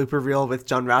doing that blooper reel with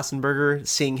John Rassenberger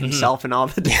seeing himself in all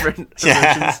the different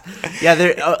versions. Yeah,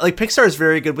 they're like Pixar is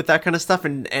very good with that kind of stuff,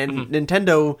 and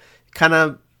Nintendo kind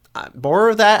of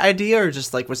borrowed that idea or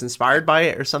just like was inspired by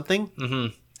it or something.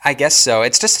 Mm-hmm. I guess so.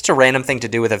 It's just such a random thing to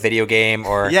do with a video game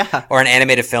or an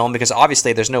animated film, because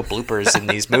obviously there's no bloopers in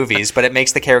these movies, but it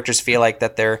makes the characters feel like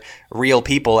that they're real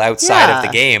people outside of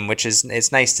the game, which is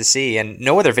it's nice to see. And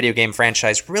no other video game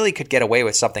franchise really could get away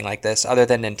with something like this other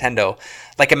than Nintendo.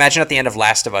 Like imagine at the end of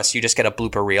Last of Us, you just get a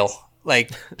blooper reel.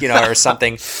 Like, you know, or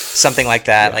something like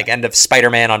that, like end of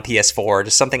Spider-Man on PS4,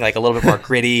 just something like a little bit more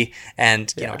gritty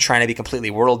and, you know, trying to be completely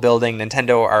world building.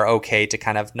 Nintendo are okay to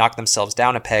kind of knock themselves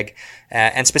down a peg,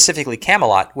 and specifically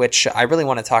Camelot, which I really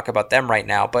want to talk about them right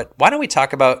now. But why don't we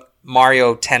talk about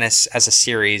Mario Tennis as a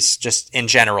series just in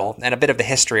general and a bit of the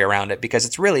history around it, because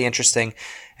it's really interesting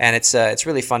and it's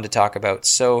really fun to talk about.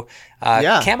 So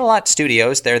Camelot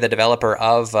Studios, they're the developer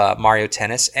of Mario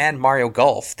Tennis and Mario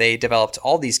Golf. They developed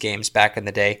all these games back in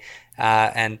the day,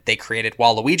 and they created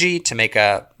Waluigi to make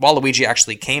Waluigi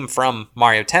actually came from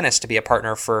Mario Tennis to be a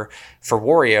partner for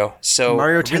Wario. So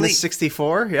Mario Tennis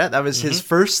 64, that was his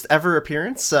first ever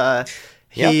appearance.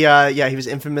 He was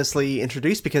infamously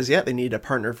introduced because they needed a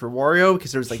partner for Wario,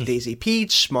 because there was like Daisy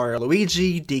Peach, Mario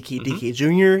Luigi, DK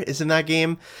Jr. is in that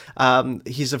game.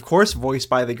 He's of course voiced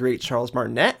by the great Charles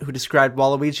Martinet, who described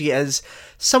Waluigi as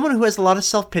someone who has a lot of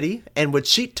self-pity and would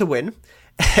cheat to win.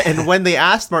 And when they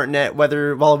asked Martinet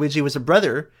whether Waluigi was a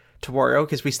brother to Wario,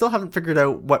 because we still haven't figured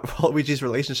out what Waluigi's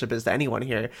relationship is to anyone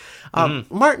here.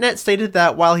 Martinet stated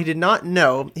that while he did not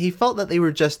know, he felt that they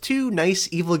were just two nice,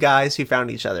 evil guys who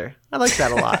found each other. I like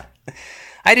that a lot.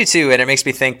 I do too, and it makes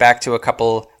me think back to a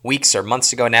couple weeks or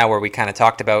months ago now where we kind of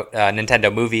talked about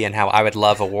Nintendo movie and how I would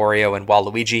love a Wario and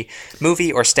Waluigi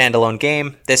movie or standalone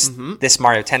game. This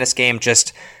Mario Tennis game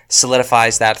just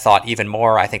solidifies that thought even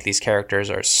more. I think these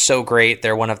characters are so great.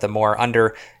 They're one of the more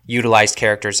underutilized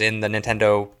characters in the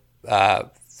Nintendo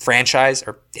franchise,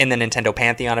 or in the Nintendo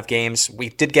pantheon of games. We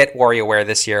did get WarioWare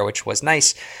this year, which was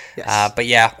nice. Yes. But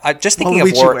just thinking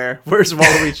Waluigi where's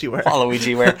Waluigi?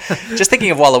 Waluigi? Just thinking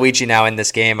of Waluigi now in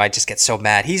this game, I just get so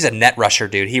mad. He's a net rusher,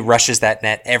 dude. He rushes that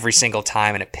net every single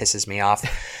time, and it pisses me off.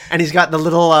 And he's got the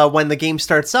little when the game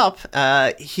starts up,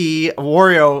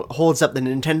 Wario holds up the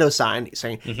Nintendo sign,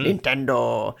 saying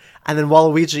Nintendo, and then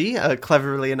Waluigi,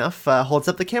 cleverly enough, holds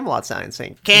up the Camelot sign,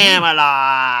 saying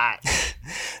Camelot.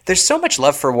 There's so much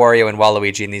love for Wario and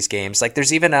Waluigi in these games. Like,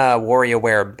 there's even a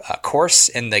WarioWare course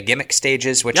in the gimmick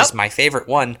stages, which is my favorite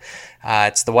one.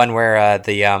 It's the one where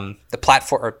the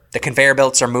platform, or the conveyor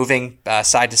belts are moving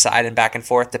side to side and back and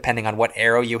forth depending on what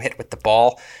arrow you hit with the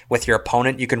ball with your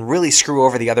opponent. You can really screw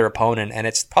over the other opponent, and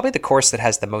it's probably the course that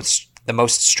has the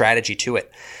most strategy to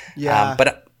it. Yeah.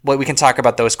 But we can talk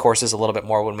about those courses a little bit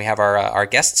more when we have our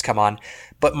guests come on.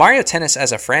 But Mario Tennis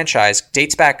as a franchise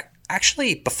dates back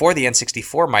actually before the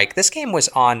N64, Mike. This game was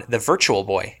on the Virtual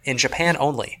Boy in Japan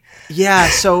only. Yeah,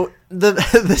 so the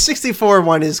 64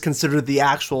 one is considered the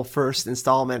actual first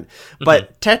installment,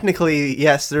 but technically,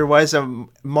 yes, there was a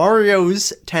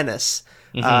Mario's Tennis,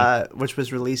 which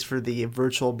was released for the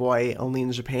Virtual Boy only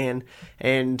in Japan,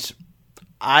 and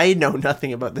I know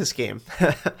nothing about this game.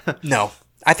 No,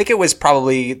 I think it was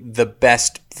probably the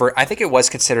best. I think it was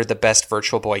considered the best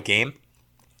Virtual Boy game.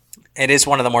 It is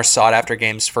one of the more sought-after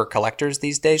games for collectors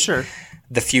these days. Sure.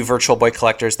 The few Virtual Boy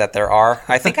collectors that there are.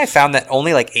 I think I found that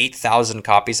only like 8,000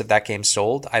 copies of that game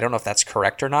sold. I don't know if that's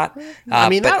correct or not.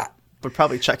 That would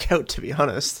probably check out, to be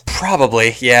honest.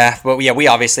 Probably, yeah. But we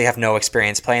obviously have no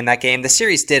experience playing that game. The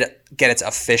series did get its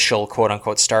official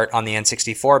quote-unquote start on the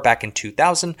N64 back in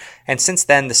 2000. And since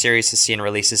then, the series has seen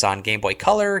releases on Game Boy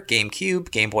Color,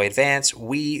 GameCube, Game Boy Advance,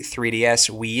 Wii,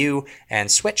 3DS, Wii U, and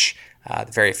Switch.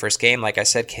 The very first game, like I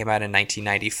said, came out in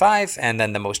 1995, and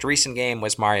then the most recent game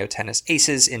was Mario Tennis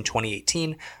Aces in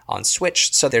 2018 on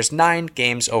Switch. So there's 9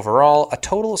 games overall, a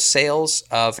total sales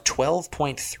of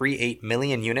 12.38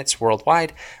 million units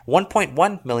worldwide.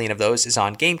 1.1 million of those is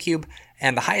on GameCube,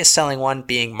 and the highest selling one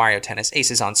being Mario Tennis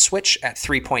Aces on Switch at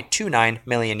 3.29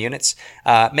 million units,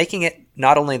 making it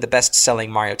not only the best-selling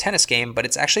Mario Tennis game, but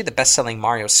it's actually the best-selling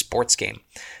Mario sports game,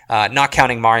 not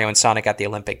counting Mario and Sonic at the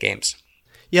Olympic Games.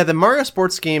 Yeah, the Mario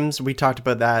sports games, we talked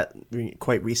about that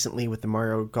quite recently with the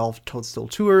Mario Golf Toadstool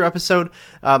Tour episode.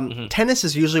 Tennis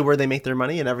is usually where they make their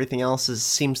money, and everything else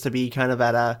seems to be kind of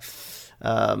at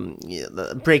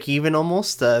a break even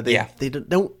almost. They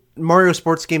don't Mario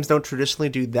sports games don't traditionally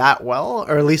do that well,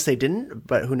 or at least they didn't,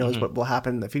 but who knows what will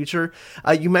happen in the future.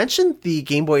 You mentioned the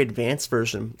Game Boy Advance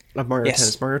version of Mario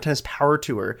Tennis, Mario Tennis Power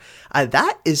Tour.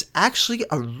 That is actually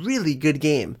a really good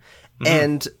game,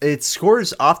 and it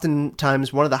scores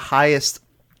oftentimes one of the highest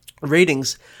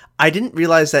ratings. I didn't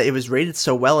realize that it was rated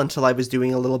so well until I was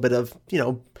doing a little bit of,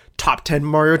 top 10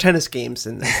 Mario Tennis games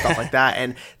and stuff like that.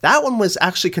 And that one was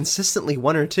actually consistently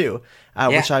 1 or 2,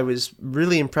 which I was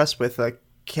really impressed with.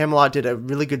 Camelot did a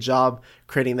really good job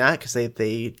creating that because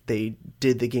they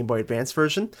did the Game Boy Advance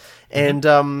version. And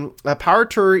Power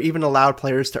Tour even allowed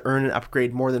players to earn and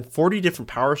upgrade more than 40 different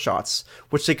power shots,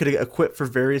 which they could equip for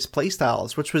various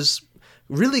playstyles, which was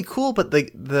really cool. But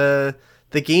the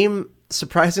game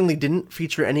surprisingly didn't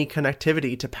feature any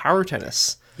connectivity to Power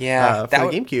Tennis. For the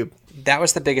GameCube. That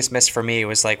was the biggest miss for me.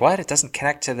 Was like, what? It doesn't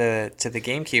connect to the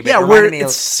GameCube. Yeah, where it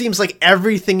seems like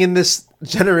everything in this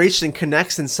generation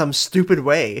connects in some stupid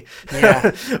way.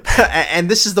 Yeah. And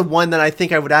this is the one that I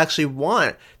think I would actually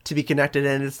want to be connected,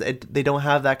 and they don't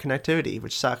have that connectivity,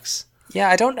 which sucks. Yeah,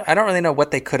 I don't really know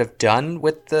what they could have done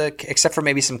with except for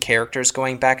maybe some characters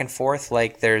going back and forth.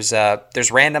 Like there's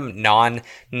random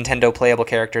non-Nintendo playable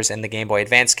characters in the Game Boy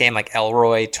Advance game, like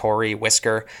Elroy, Tori,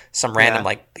 Whisker, some random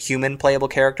like human playable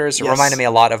characters. It reminded me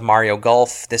a lot of Mario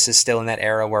Golf. This is still in that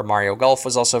era where Mario Golf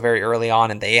was also very early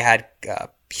on, and they had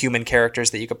human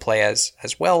characters that you could play as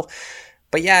well.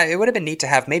 But yeah, it would have been neat to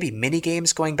have maybe mini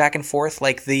games going back and forth.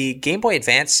 Like the Game Boy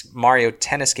Advance Mario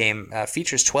Tennis game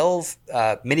features 12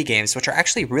 mini games, which are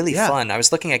actually really fun. I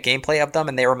was looking at gameplay of them,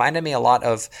 and they reminded me a lot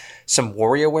of some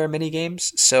WarioWare mini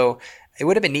games. So it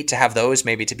would have been neat to have those,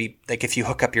 maybe to be like if you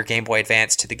hook up your Game Boy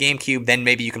Advance to the GameCube, then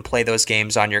maybe you can play those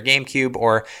games on your GameCube,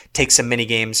 or take some mini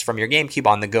games from your GameCube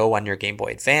on the go on your Game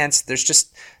Boy Advance.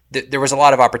 There was a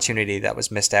lot of opportunity that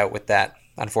was missed out with that,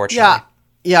 unfortunately.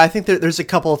 Yeah, I think there's a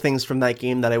couple of things from that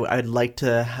game that I'd like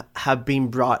to have been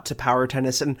brought to Power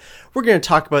Tennis, and we're going to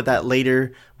talk about that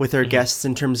later with our guests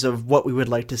in terms of what we would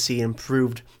like to see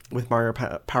improved with Mario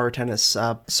Power Tennis.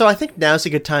 So I think now's a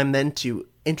good time then to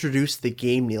introduce the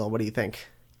game, Neil. What do you think?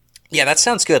 Yeah, that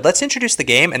sounds good. Let's introduce the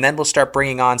game, and then we'll start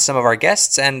bringing on some of our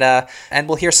guests, and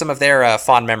we'll hear some of their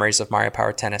fond memories of Mario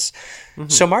Power Tennis.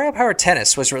 So Mario Power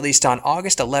Tennis was released on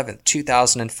August 11th,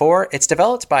 2004. It's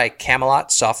developed by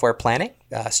Camelot Software Planning,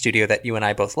 a studio that you and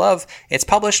I both love. It's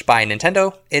published by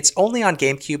Nintendo. It's only on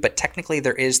GameCube, but technically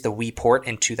there is the Wii port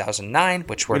in 2009,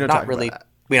 which we're not really...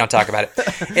 We don't talk about it.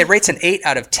 It rates an 8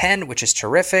 out of 10, which is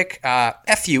terrific.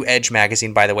 FU Edge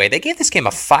magazine, by the way, they gave this game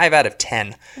a 5 out of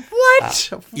 10.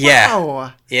 What?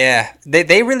 Wow. Yeah.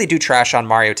 They really do trash on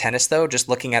Mario Tennis, though, just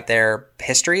looking at their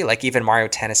history, like even Mario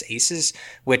Tennis Aces,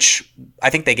 which I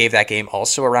think they gave that game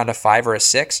also around a 5 or a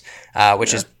 6,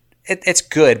 which is... It's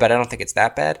good, but I don't think it's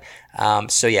that bad.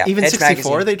 So yeah. Even Edge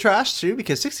 64 magazine, they trashed, too,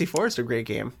 because 64 is a great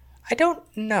game. I don't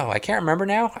know. I can't remember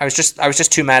now. I was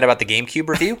just too mad about the GameCube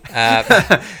review.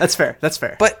 That's fair.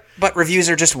 But reviews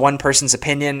are just one person's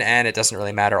opinion, and it doesn't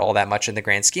really matter all that much in the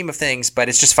grand scheme of things. But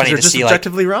it's just funny to see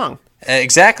objectively wrong.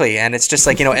 Exactly, and it's just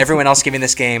like, everyone else giving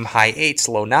this game high 8s,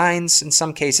 low 9s in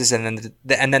some cases, and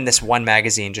then this one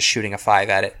magazine just shooting a 5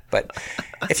 at it. But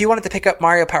if you wanted to pick up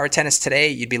Mario Power Tennis today,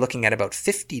 you'd be looking at about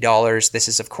 $50. This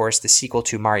is, of course, the sequel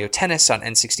to Mario Tennis on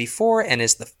N64 and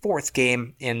is the 4th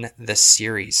game in the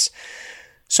series.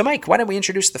 So, Mike, why don't we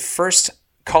introduce the first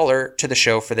caller to the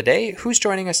show for the day? Who's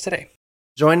joining us today?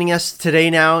 Joining us today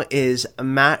now is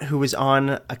Matt, who was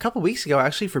on a couple weeks ago,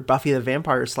 actually, for Buffy the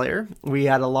Vampire Slayer. We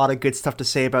had a lot of good stuff to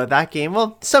say about that game.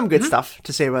 Well, some good stuff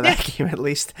to say about that game, at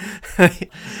least.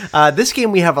 This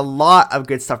game we have a lot of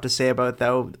good stuff to say about,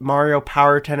 though. Mario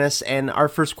Power Tennis. And our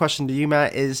first question to you,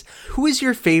 Matt, is who is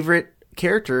your favorite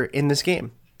character in this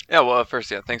game? Yeah, well,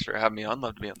 first, thanks for having me on.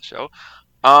 Love to be on the show.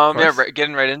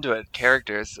 Getting right into it.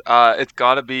 Characters. It's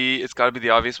gotta be the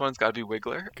obvious one. It's gotta be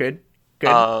Wiggler. Good.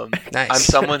 Nice. I'm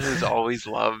someone who's always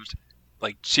loved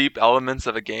like cheap elements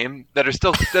of a game that are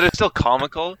still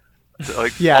comical.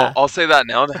 I'll say that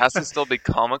now. It has to still be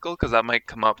comical because that might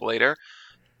come up later.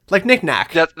 Like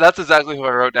Knick-Knack. That's exactly who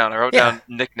I wrote down. I wrote down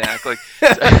Knick-Knack, like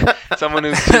someone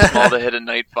who's too small to hit a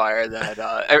Nightfire.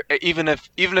 That even if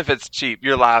it's cheap,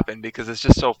 you're laughing because it's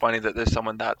just so funny that there's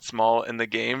someone that small in the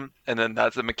game, and then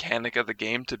that's the mechanic of the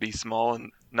game to be small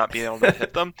and not being able to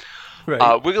hit them. Right.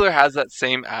 Wiggler has that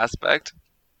same aspect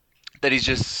that he's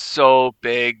just so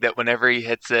big that whenever he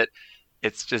hits it,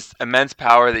 it's just immense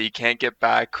power that you can't get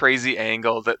back, crazy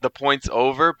angle, that the point's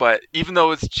over, but even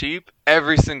though it's cheap,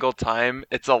 every single time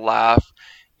it's a laugh.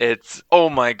 It's,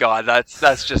 oh my god,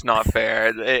 that's just not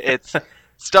fair. It's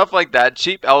stuff like that,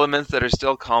 cheap elements that are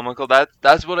still comical.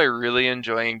 That's what I really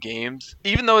enjoy in games.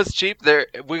 Even though it's cheap,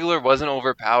 Wiggler wasn't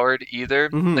overpowered either.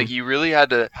 Like you really had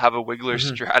to have a Wiggler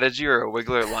strategy or a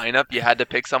Wiggler lineup. You had to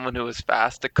pick someone who was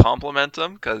fast to complement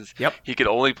him because he could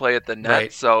only play at the net.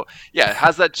 Right. So yeah, it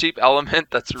has that cheap element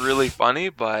that's really funny,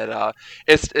 but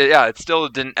it still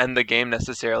didn't end the game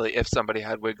necessarily if somebody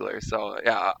had Wiggler. So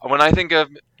yeah, when I think of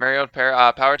Mario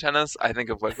Power Tennis, I think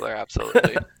of Wiggler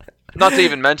absolutely. Not to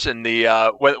even mention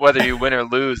the whether you win or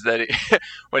lose, that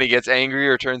when he gets angry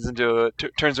or turns into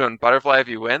a butterfly if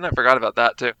you win. I forgot about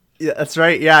that too. Yeah, that's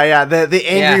right. Yeah. The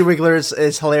angry Wiggler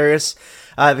is hilarious.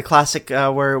 The classic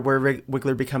where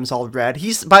Wiggler becomes all red.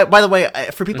 He's by the way,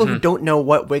 for people who don't know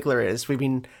what Wiggler is, we've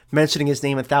been mentioning his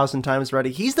name 1,000 times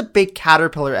already. He's the big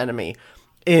caterpillar enemy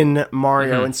in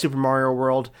Mario in Super Mario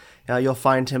World. You'll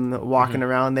find him walking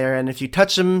around there, and if you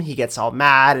touch him, he gets all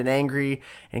mad and angry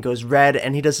and goes red,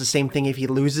 and he does the same thing if he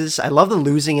loses. I love the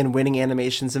losing and winning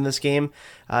animations in this game.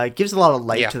 It gives a lot of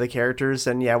light to the characters,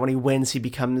 and when he wins, he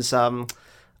becomes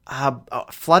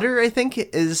Flutter, I think,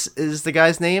 is the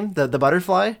guy's name, the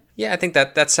butterfly. Yeah, I think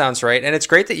that sounds right. And it's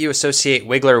great that you associate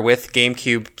Wiggler with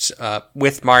GameCube,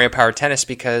 with Mario Power Tennis,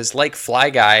 because like Fly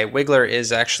Guy, Wiggler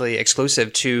is actually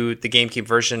exclusive to the GameCube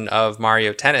version of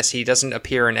Mario Tennis. He doesn't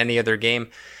appear in any other game.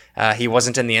 He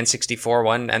wasn't in the N64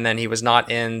 one, and then he was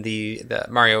not in the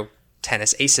Mario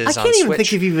Tennis Aces on Switch. I can't even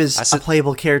think if he was a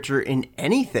playable character in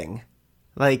anything.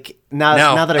 Like,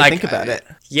 now that I think about it.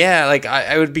 Yeah, like,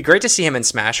 it would be great to see him in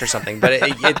Smash or something, but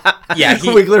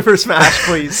Wiggler for Smash,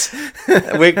 please.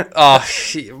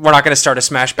 We're not going to start a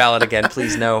Smash ballot again,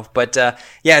 please, no. But,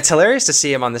 it's hilarious to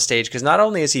see him on the stage, because not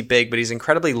only is he big, but he's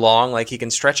incredibly long, like, he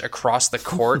can stretch across the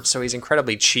court, so he's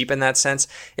incredibly cheap in that sense.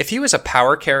 If he was a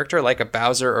power character, like a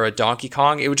Bowser or a Donkey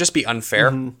Kong, it would just be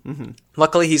unfair.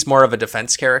 Luckily, he's more of a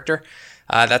defense character.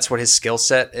 That's what his skill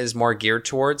set is more geared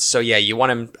towards. So yeah, you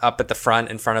want him up at the front,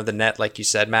 in front of the net, like you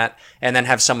said, Matt, and then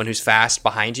have someone who's fast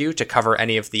behind you to cover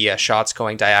any of the shots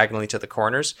going diagonally to the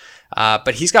corners.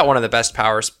 But he's got one of the best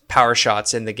power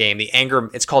shots in the game.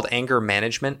 It's called Anger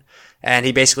Management. And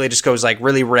he basically just goes like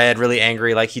really red, really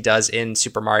angry, like he does in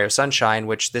Super Mario Sunshine,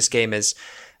 which this game is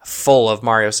full of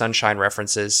Mario Sunshine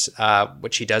references,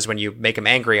 which he does when you make him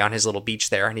angry on his little beach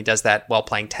there. And he does that while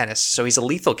playing tennis. So he's a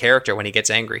lethal character when he gets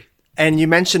angry. And you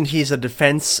mentioned he's a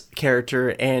defense character,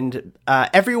 and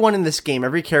everyone in this game,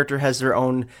 every character has their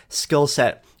own skill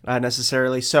set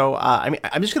necessarily. So, I'm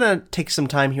just going to take some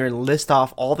time here and list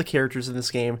off all the characters in this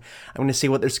game. I'm going to see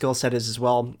what their skill set is as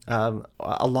well,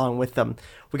 along with them.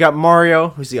 We got Mario,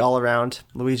 who's the all-around.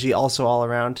 Luigi, also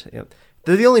all-around.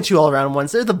 They're the only two all-around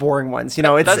ones. They're the boring ones,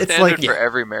 That's standard like for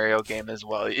every Mario game as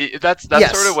well. That's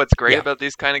sort of what's great about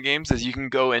these kind of games, is you can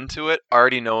go into it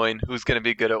already knowing who's going to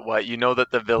be good at what. You know that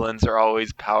the villains are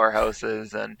always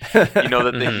powerhouses, and you know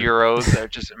that the heroes are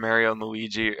just Mario and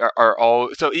Luigi are all.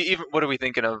 So even what are we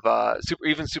thinking of?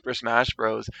 Super Smash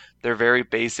Bros. They're very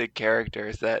basic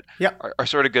characters that are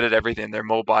sort of good at everything. They're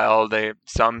mobile. They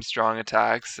some strong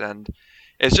attacks and.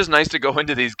 It's just nice to go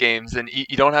into these games and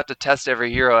you don't have to test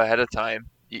every hero ahead of time.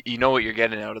 You know what you're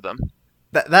getting out of them.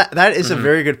 That is a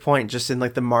very good point, just in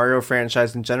like the Mario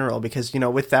franchise in general, because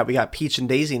with that we got Peach and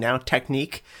Daisy now,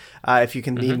 technique. If you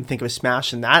can even think of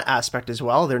Smash in that aspect as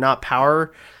well, they're not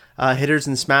power hitters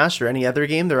in Smash or any other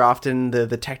game. They're often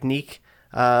the technique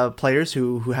players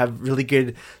who have really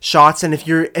good shots. And if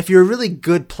you're a really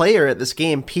good player at this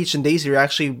game, Peach and Daisy are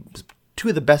actually two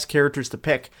of the best characters to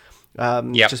pick.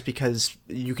 Just because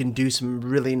you can do some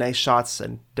really nice shots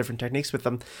and different techniques with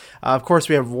them. Of course,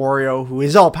 we have Wario, who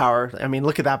is all power. I mean,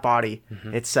 look at that body.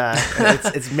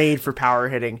 It's made for power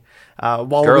hitting. Girl,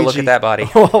 look at that body.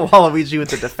 Waluigi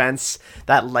with the defense,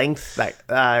 that length,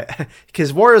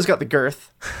 because Wario's got the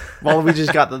girth, Waluigi's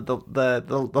got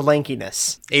the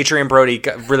lankiness. Adrian Brody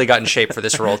really got in shape for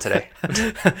this role today.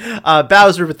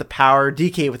 Bowser with the power,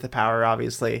 DK with the power,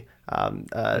 obviously.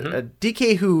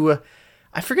 DK who.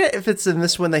 I forget if it's in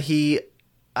this one that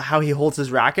how he holds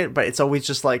his racket, but it's always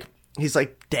just like he's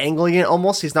like dangling it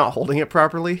almost. He's not holding it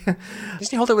properly. Doesn't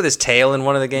he hold it with his tail in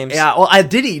one of the games? Yeah, well,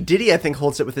 Diddy I think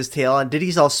holds it with his tail, and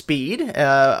Diddy's all speed. With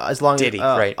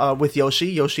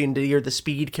Yoshi and Diddy are the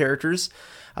speed characters,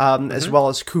 as well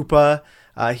as Koopa.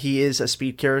 He is a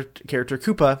speed character.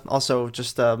 Koopa, also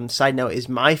just side note, is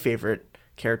my favorite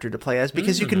character to play as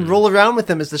because you can roll around with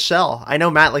him as the shell. I know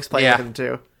Matt likes playing with him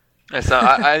too. So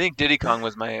I think Diddy Kong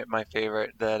was my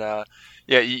favorite. That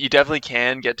you definitely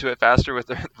can get to it faster with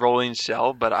the rolling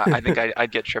shell, but I think I'd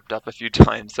get tripped up a few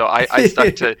times. So I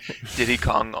stuck to Diddy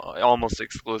Kong almost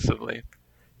exclusively.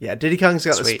 Yeah, Diddy Kong's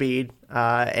got the speed,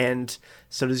 and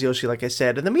so does Yoshi, like I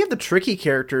said. And then we have the tricky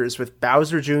characters with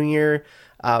Bowser Jr.,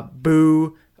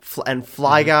 Boo, and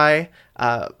Fly Guy.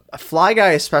 Fly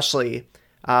Guy especially,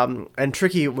 and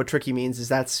Tricky. What Tricky means is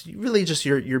that's really just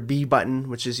your B button,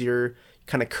 which is your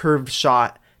kind of curved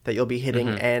shot that you'll be hitting.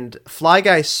 And Fly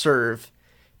Guy's serve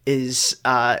is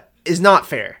not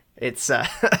fair. It's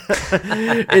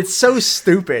it's so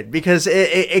stupid because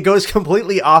it goes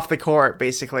completely off the court.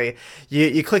 Basically,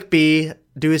 you click B,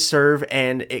 do his serve,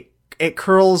 and it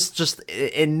curls just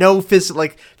in no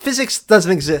physics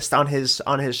doesn't exist on his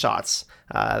shots.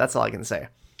 That's all I can say.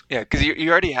 Yeah, because you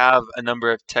already have a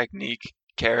number of technique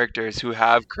characters who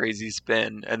have crazy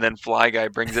spin, and then Fly Guy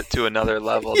brings it to another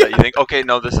level that you think, okay,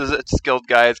 no, this is a skilled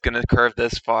guy. It's going to curve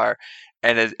this far.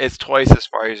 And it's twice as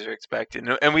far as you're expecting.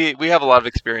 And we have a lot of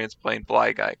experience playing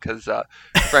Fly Guy because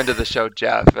friend of the show,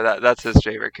 Jeff, that's his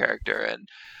favorite character. And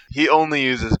he only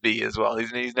uses B as well.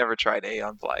 He's never tried A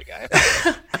on Fly Guy.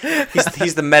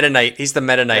 he's the Meta Knight. He's the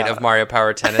Meta Knight of Mario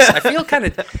Power Tennis.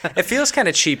 It feels kind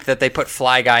of cheap that they put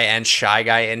Fly Guy and Shy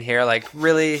Guy in here. Like,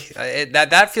 really,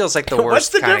 that feels like the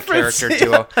worst kind of character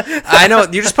duo. I know,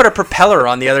 you just put a propeller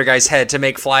on the other guy's head to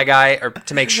make Fly Guy or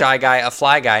to make Shy Guy a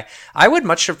Fly Guy. I would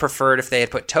much have preferred if they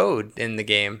had put Toad in the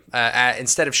game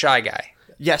instead of Shy Guy.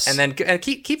 Yes, and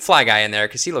keep Fly Guy in there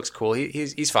because he looks cool.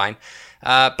 He's fine.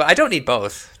 But I don't need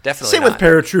both. Definitely same not. with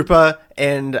Paratroopa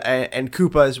and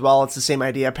Koopa as well. It's the same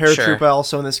idea. Paratroopa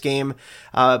also in this game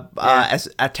as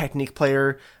a technique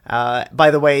player.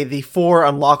 By the way, the 4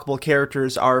 unlockable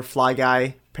characters are Fly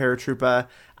Guy, Paratroopa,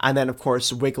 and then of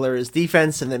course Wiggler is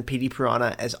defense, and then PD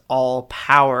Piranha as all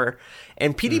power.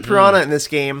 And PD Piranha in this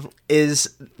game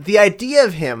is the idea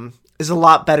of him is a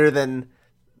lot better than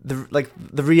the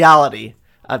reality.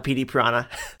 PD Piranha.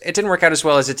 It didn't work out as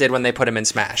well as it did when they put him in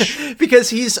Smash.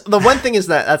 Because the one thing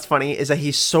that's funny is that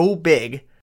he's so big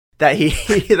that he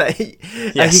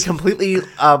completely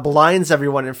blinds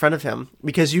everyone in front of him,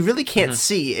 because you really can't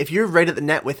see. If you're right at the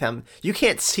net with him, you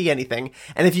can't see anything.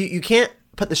 And if you can't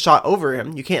put the shot over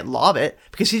him, you can't lob it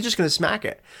because he's just going to smack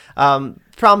it.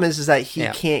 Problem is that he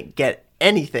can't get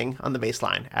anything on the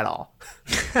baseline at all.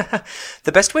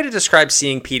 The best way to describe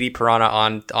seeing PD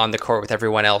Piranha on the court with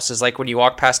everyone else is like when you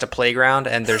walk past a playground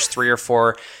and there's 3 or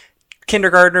 4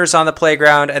 kindergartners on the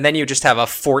playground, and then you just have a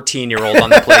 14-year-old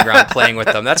on the playground playing with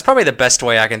them. That's probably the best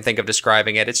way I can think of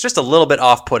describing it. It's just a little bit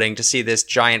off-putting to see this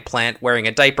giant plant wearing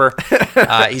a diaper.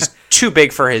 He's too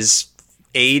big for his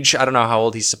age. I don't know how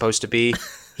old he's supposed to be.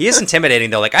 He is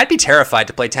intimidating, though. Like, I'd be terrified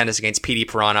to play tennis against PD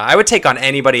Piranha. I would take on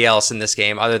anybody else in this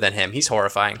game other than him. He's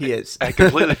horrifying. He is. I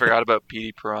completely forgot about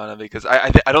PD Piranha because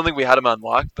I don't think we had him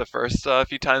unlocked the first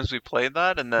few times we played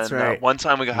that. And then one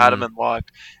time we had him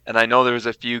unlocked, and I know there was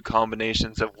a few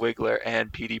combinations of Wiggler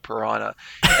and PD Piranha.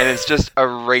 And it's just a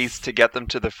race to get them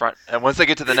to the front. And once they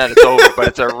get to the net, it's over, but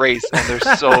it's a race, and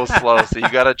they're so slow. So you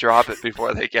got to drop it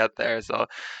before they get there. So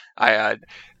I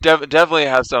definitely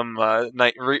have some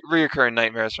reoccurring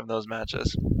nightmares from those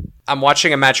matches. I'm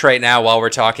watching a match right now while we're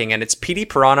talking, and it's PD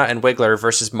Piranha and Wiggler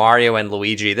versus Mario and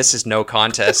Luigi. This is no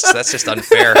contest. That's just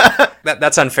unfair.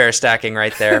 That's unfair stacking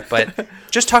right there. But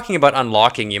just talking about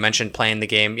unlocking, you mentioned playing the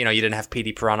game, you didn't have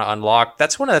PD Piranha unlocked.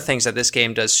 That's one of the things that this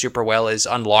game does super well is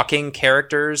unlocking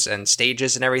characters and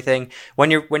stages and everything. When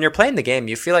you're playing the game,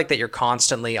 you feel like that you're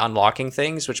constantly unlocking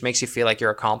things, which makes you feel like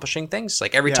you're accomplishing things.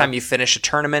 Like every time you finish a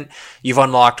tournament, you've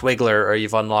unlocked Wiggler or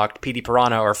you've unlocked PD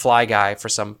Piranha or Fly Guy for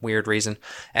some weird reason.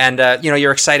 And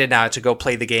you're excited now to go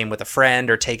play the game with a friend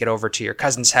or take it over to your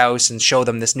cousin's house and show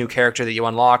them this new character that you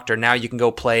unlocked, or now you can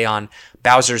go play on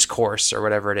Bowser's course or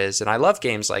whatever it is. And I love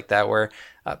games like that where,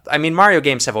 Mario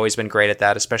games have always been great at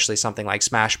that, especially something like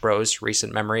Smash Bros.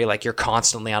 Recent memory. Like you're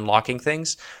constantly unlocking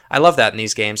things. I love that in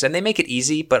these games, and they make it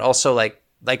easy, but also like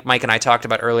Mike and I talked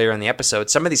about earlier in the episode,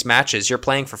 some of these matches you're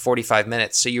playing for 45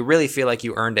 minutes, so you really feel like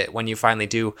you earned it when you finally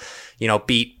do,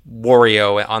 beat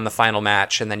Wario on the final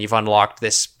match, and then you've unlocked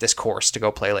this course to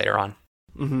go play later on.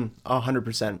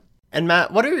 100%. And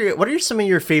Matt, what are some of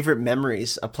your favorite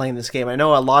memories of playing this game? I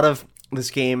know a lot of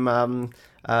this game,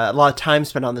 a lot of time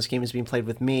spent on this game is being played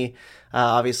with me,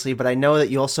 obviously, but I know that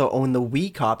you also own the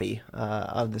Wii copy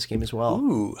of this game as well.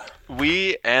 Ooh.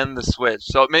 Wii and the Switch.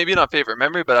 So maybe not favorite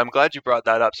memory, but I'm glad you brought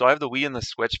that up. So I have the Wii and the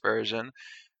Switch version,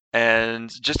 and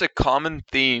just a common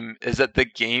theme is that the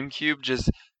GameCube just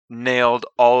nailed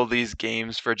all of these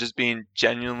games for just being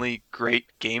genuinely great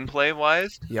gameplay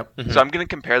wise. Yep. So I'm going to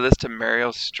compare this to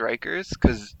Mario Strikers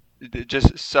because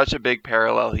just such a big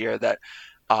parallel here that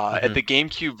at the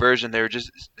GameCube version, they were this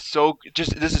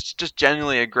is just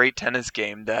genuinely a great tennis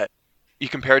game that you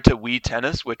compare it to Wii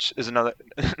Tennis, which is another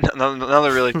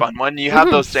another really fun one. You have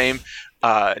those same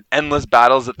endless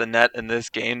battles at the net in this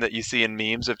game that you see in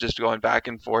memes of just going back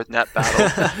and forth net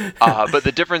battles. But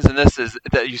the difference in this is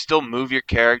that you still move your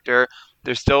character.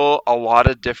 There's still a lot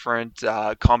of different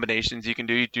combinations you can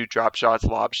do. You do drop shots,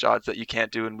 lob shots that you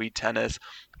can't do in Wii Tennis.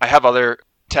 I have other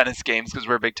tennis games because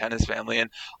we're a big tennis family,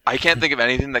 and I can't think of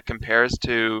anything that compares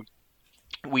to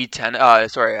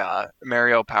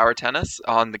Mario Power Tennis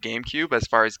on the GameCube as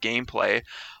far as gameplay.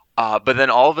 But then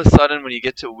all of a sudden, when you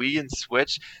get to Wii and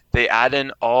Switch, they add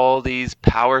in all these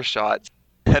power shots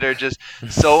that are just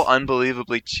so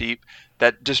unbelievably cheap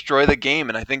that destroy the game.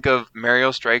 And I think of Mario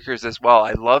Strikers as well.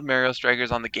 I love Mario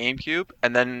Strikers on the GameCube,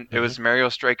 and then it was Mario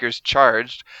Strikers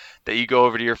Charged that you go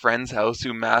over to your friend's house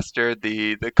who mastered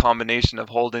the combination of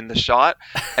holding the shot,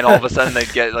 and all of a sudden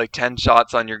they'd get like 10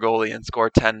 shots on your goalie and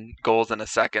score 10 goals in a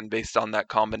second based on that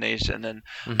combination. And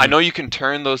I know you can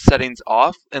turn those settings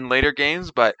off in later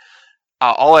games, but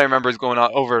all I remember is going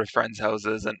over to friends'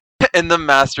 houses and them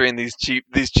mastering these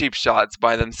cheap shots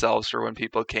by themselves for when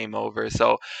people came over.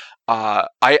 So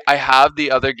I have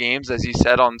the other games, as you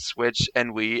said, on Switch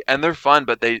and Wii, and they're fun,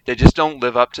 but they just don't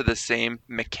live up to the same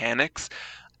mechanics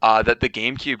that the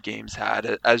GameCube games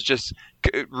had, as just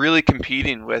really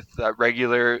competing with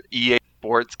regular EA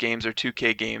Sports games or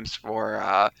 2K games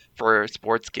for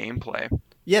sports gameplay.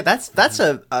 Yeah, that's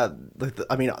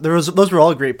I mean, those were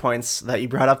all great points that you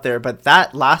brought up there, but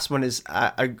that last one is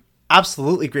a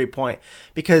absolutely great point,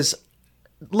 because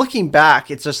looking back,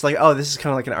 it's just like, oh, this is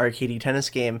kind of like an arcadey tennis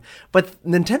game. But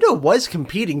Nintendo was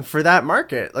competing for that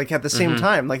market, like at the same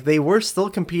time. Like they were still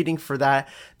competing for that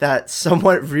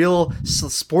somewhat real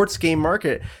sports game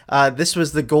market. This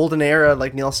was the golden era,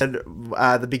 like Neil said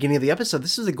at the beginning of the episode.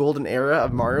 This is the golden era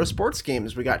of Mario sports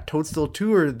games. We got Toadstool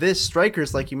Tour,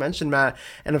 Strikers, like you mentioned, Matt,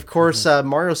 and of course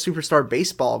Mario Superstar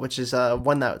Baseball, which is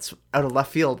one that's out of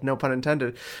left field, no pun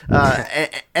intended.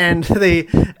 And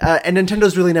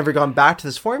Nintendo's really never gone back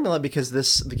to this formula, because the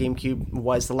GameCube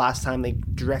was the last time they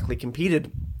directly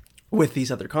competed with these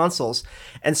other consoles.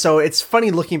 And so it's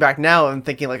funny looking back now and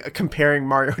thinking, like, comparing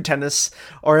Mario Tennis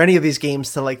or any of these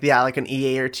games to like an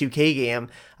EA or 2K game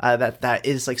that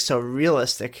is like so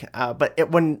realistic. But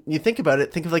when you think about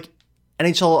it, think of like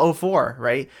NHL 04,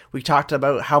 right? We talked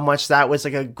about how much that was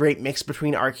like a great mix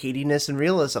between arcadiness and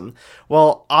realism.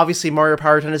 Well, obviously Mario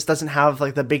Power Tennis doesn't have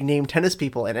like the big name tennis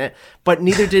people in it, but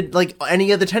neither did like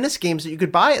any of the tennis games that you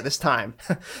could buy at this time.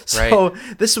 So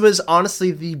This was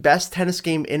honestly the best tennis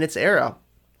game in its era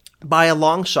by a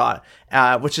long shot,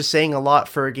 which is saying a lot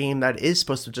for a game that is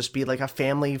supposed to just be like a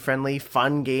family-friendly,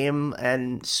 fun game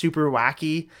and super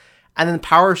wacky. And then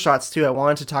power shots too. I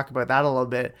wanted to talk about that a little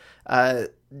bit.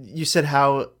 You said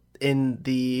how in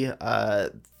the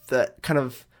kind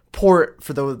of port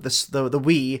for the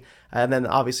Wii, and then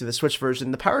obviously the Switch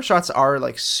version, the power shots are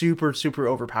like super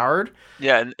overpowered.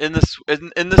 Yeah, and in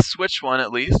the Switch one,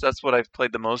 at least, that's what I've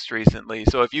played the most recently.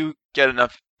 So if you get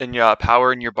enough in your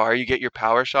power in your bar, you get your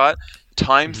power shot,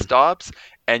 time stops,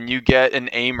 and you get an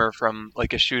aimer from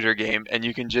like a shooter game, and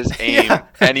you can just aim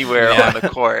anywhere on the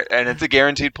court, and it's a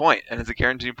guaranteed point.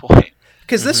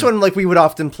 Because this one, like, we would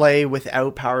often play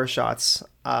without power shots.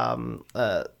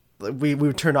 We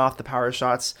would turn off the power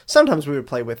shots. Sometimes we would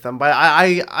play with them, but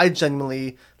I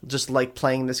genuinely just like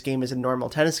playing this game as a normal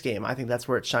tennis game. I think that's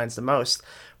where it shines the most.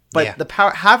 But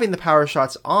having the power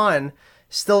shots on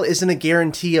still isn't a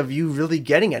guarantee of you really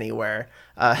getting anywhere.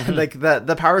 Like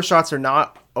the power shots are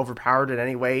not overpowered in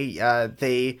any way.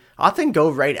 They often go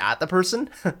right at the person.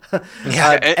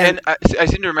 And I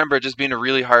seem to remember it just being a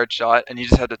really hard shot, and you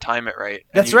just had to time it right.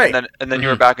 That's right. And then you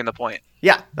were back in the point.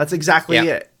 Yeah, that's exactly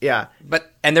it. Yeah.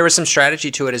 And there was some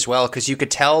strategy to it as well, because you could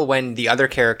tell when the other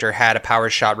character had a power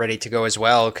shot ready to go as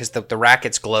well, because the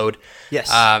rackets glowed.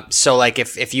 Yes. So like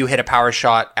if you hit a power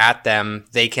shot at them,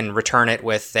 they can return it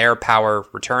with their power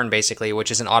return, basically,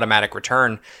 which is an automatic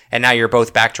return, and now you're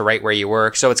both back to right where you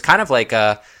were. So it's kind of like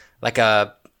a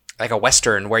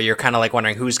Western, where you're kind of like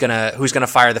wondering who's gonna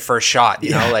fire the first shot.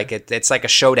 You know, like it's like a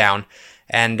showdown.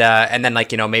 And then,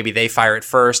 like, you know, maybe they fire it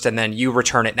first and then you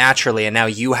return it naturally, and now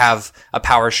you have a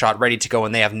power shot ready to go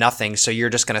and they have nothing, so you're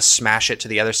just going to smash it to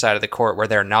the other side of the court where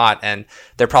they're not, and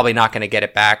they're probably not going to get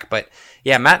it back. But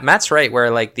yeah, Matt's right, where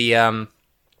like the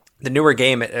newer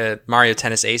game, Mario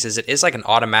Tennis Aces, it is like an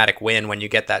automatic win when you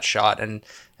get that shot, and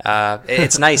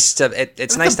it's nice to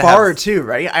it's nice to bar have too,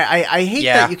 right? I hate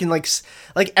that you can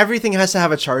like everything has to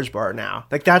have a charge bar now.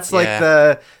 Like that's like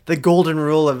the golden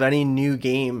rule of any new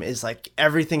game is like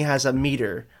everything has a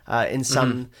meter in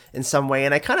some way,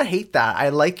 and I kind of hate that. I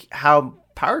like how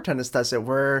Power Tennis does it,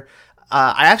 where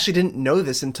I actually didn't know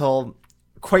this until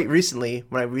quite recently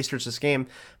when I researched this game,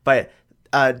 but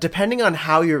depending on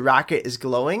how your racket is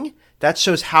glowing, that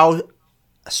shows how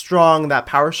strong that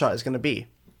power shot is going to be.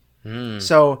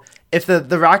 So if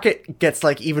the racket gets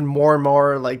like even more and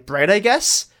more like bright, I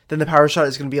guess, then the power shot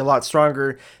is going to be a lot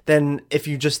stronger than if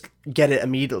you just get it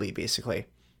immediately, basically.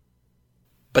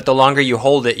 But the longer you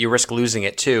hold it, you risk losing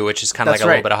it too, which is kind of like a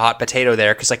little bit of hot potato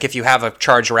there. Because like if you have a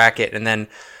charged racket and then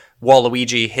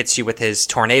Waluigi hits you with his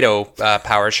tornado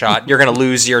power shot, you're going to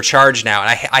lose your charge now. And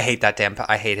I hate that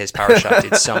I hate his power shot,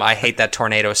 dude. I hate that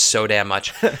tornado so damn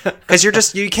much.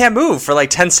 Because you can't move for like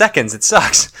 10 seconds. It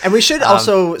sucks. And we should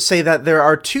also say that there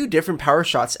are 2 different power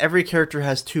shots. Every character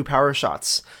has 2 power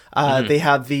shots. They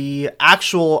have the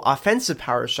actual offensive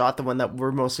power shot, the one that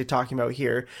we're mostly talking about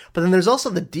here. But then there's also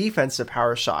the defensive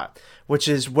power shot, which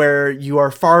is where you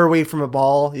are far away from a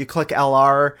ball, you click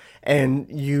LR, and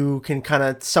you can kind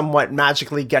of somewhat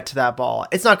magically get to that ball.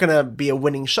 It's not going to be a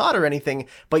winning shot or anything,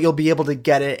 but you'll be able to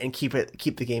get it and keep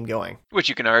the game going. Which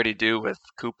you can already do with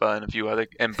Koopa and a few other,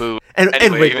 and Boo. And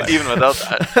even without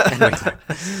that.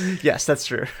 Yes, that's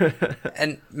true.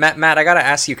 And Matt, I got to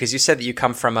ask you, because you said that you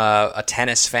come from a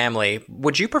tennis family.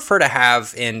 Would you prefer to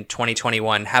have, in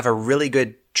 2021, have a really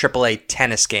good AAA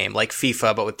tennis game like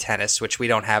FIFA, but with tennis, which we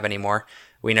don't have anymore?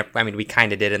 We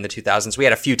kind of did in the 2000s. We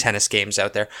had a few tennis games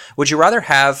out there. Would you rather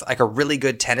have like a really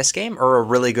good tennis game or a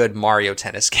really good Mario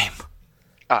tennis game?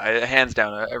 Hands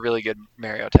down, a really good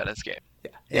Mario tennis game.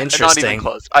 Yeah. Interesting. Not even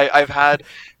close. I've had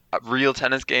real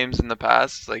tennis games in the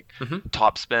past, like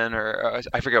Top Spin or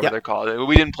I forget what they're called.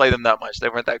 We didn't play them that much. They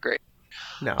weren't that great.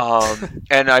 No.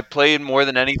 And I played more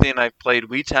than anything. I played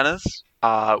Wii Tennis,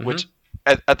 which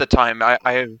at the time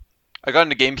I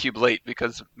got into GameCube late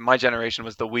because my generation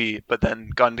was the Wii, but then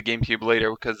got into GameCube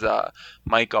later because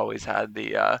Mike always had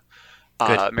the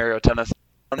Mario Tennis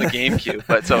on the GameCube.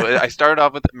 But so I started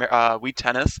off with Wii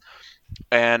Tennis,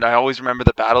 and I always remember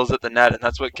the battles at the net, and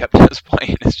that's what kept us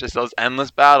playing. It's just those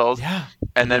endless battles. Yeah.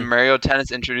 And then Mario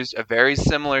Tennis introduced a very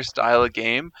similar style of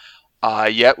game,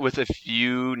 yet with a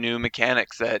few new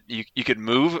mechanics that you could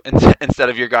move instead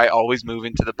of your guy always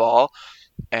moving to the ball,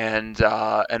 and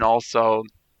also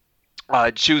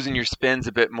choosing your spins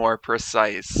a bit more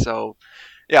precise. So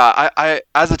yeah, I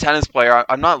as a tennis player,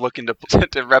 I'm not looking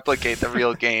to replicate the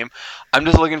real game. I'm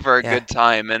just looking for a good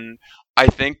time, and I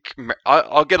think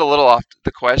I'll get a little off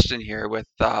the question here with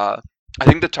I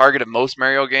think the target of most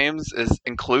Mario games is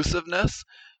inclusiveness,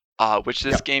 which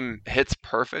this game hits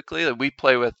perfectly. We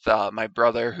play with my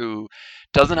brother, who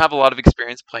doesn't have a lot of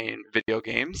experience playing video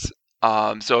games.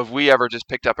 So if we ever just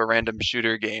picked up a random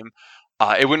shooter game,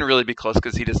 it wouldn't really be close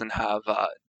because he doesn't have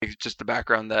just the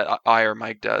background that I or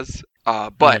Mike does.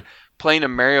 But playing a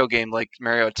Mario game like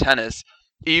Mario Tennis,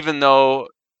 even though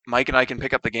Mike and I can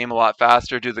pick up the game a lot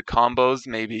faster, do the combos,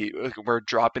 maybe we're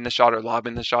dropping the shot or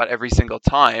lobbing the shot every single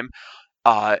time,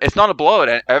 it's not a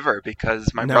blowout ever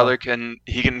because my brother can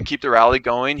keep the rally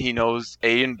going. He knows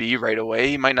A and B right away.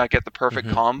 He might not get the perfect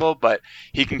combo, but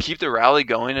he can keep the rally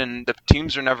going, and the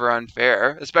teams are never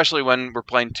unfair, especially when we're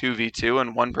playing 2v2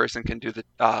 and one person can do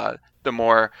the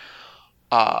more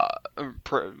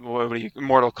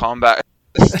Mortal Kombat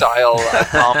style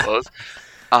combos.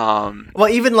 Well,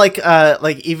 even like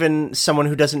even someone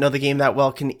who doesn't know the game that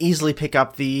well can easily pick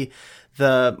up the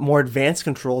more advanced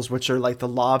controls, which are like the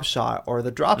lob shot or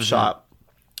the drop shot,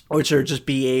 which are just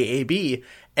BAAB.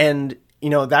 And,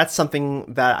 that's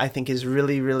something that I think is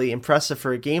really, really impressive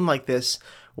for a game like this,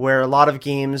 where a lot of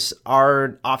games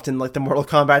are often like the Mortal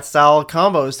Kombat style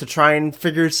combos to try and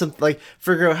figure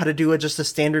out how to do just a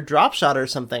standard drop shot or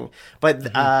something.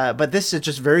 But this is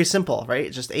just very simple,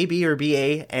 right? Just AB or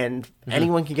BA, and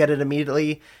anyone can get it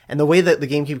immediately. And the way that the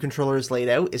GameCube controller is laid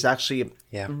out is actually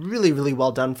really, really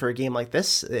well done for a game like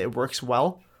this. It works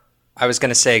well. I was going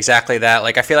to say exactly that.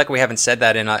 Like, I feel like we haven't said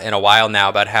that in a while now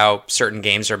about how certain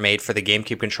games are made for the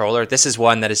GameCube controller. This is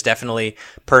one that is definitely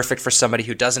perfect for somebody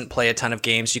who doesn't play a ton of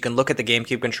games. You can look at the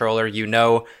GameCube controller,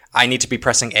 I need to be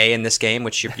pressing A in this game,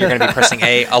 which you're going to be pressing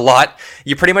A a lot.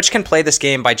 You pretty much can play this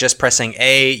game by just pressing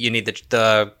A. You need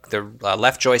the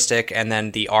left joystick and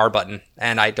then the R button.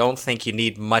 And I don't think you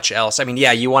need much else. I mean,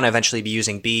 yeah, you want to eventually be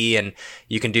using B, and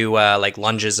you can do like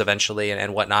lunges eventually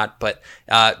and whatnot. But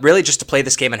really just to play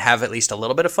this game and have at least a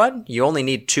little bit of fun, you only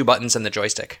need 2 buttons and the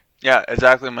joystick. Yeah,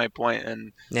 exactly my point.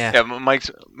 And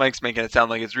Mike's making it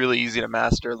sound like it's really easy to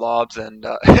master lobs and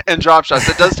drop shots.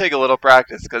 It does take a little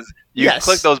practice because you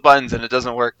click those buttons and it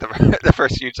doesn't work the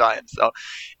first few times. So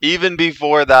even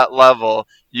before that level,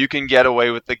 you can get away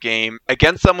with the game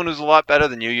against someone who's a lot better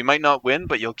than you. You might not win,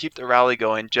 but you'll keep the rally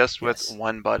going just with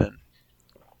one button.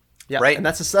 Yeah, right. And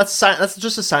that's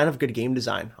just a sign of good game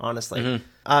design, honestly.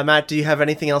 Matt, do you have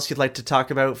anything else you'd like to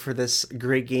talk about for this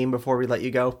great game before we let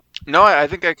you go? No, I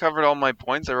think I covered all my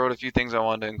points. I wrote a few things I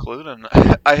wanted to include, and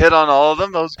I hit on all of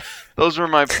them. Those were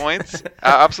my points.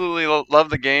 I absolutely love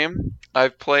the game.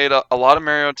 I've played a lot of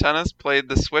Mario Tennis, played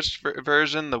the Switch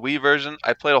version, the Wii version.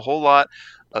 I played a whole lot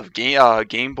of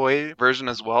Game Boy version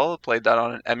as well. Played that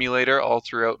on an emulator all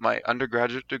throughout my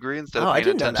undergraduate degree instead of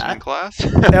paying attention in class.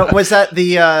 Now, was that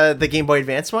the Game Boy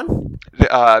Advance one?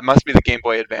 It must be the Game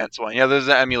Boy Advance one. Yeah, there's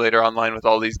an emulator online with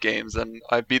all these games, and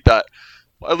I beat that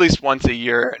at least once a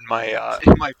year in my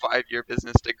 5-year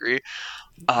business degree.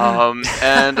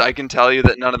 And I can tell you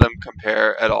that none of them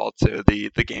compare at all to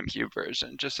the GameCube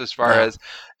version. Just as far as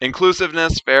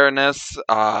inclusiveness, fairness,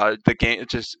 the game,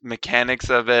 just mechanics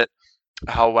of it,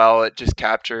 how well it just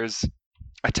captures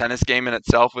a tennis game in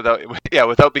itself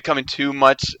without becoming too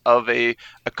much of a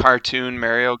cartoon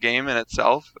Mario game in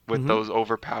itself with those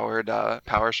overpowered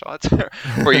power shots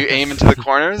where you aim into the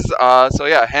corners. So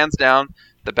yeah, hands down,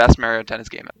 the best Mario Tennis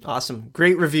game. Awesome.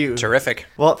 Great review. Terrific.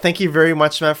 Well, thank you very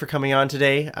much, Matt, for coming on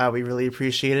today. We really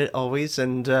appreciate it always,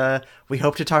 and we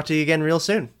hope to talk to you again real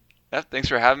soon. Yeah, thanks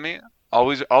for having me.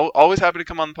 Always happy to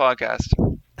come on the podcast.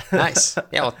 Nice.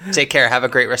 Yeah, well, take care. Have a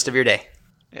great rest of your day.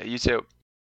 Yeah, you too.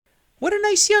 What a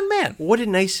nice young man. What a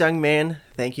nice young man.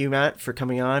 Thank you, Matt, for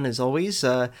coming on, as always,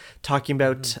 talking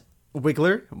about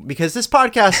Wiggler, because this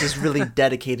podcast is really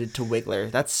dedicated to Wiggler.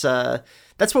 That's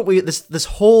what this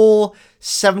whole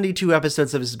 72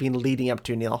 episodes has been leading up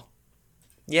to, Neil.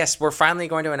 Yes, we're finally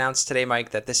going to announce today,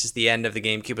 Mike, that this is the end of the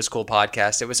GameCube is Cool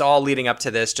podcast. It was all leading up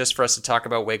to this just for us to talk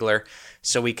about Wiggler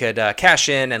so we could cash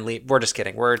in and leave. We're just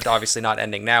kidding. We're obviously not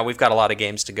ending now. We've got a lot of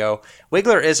games to go.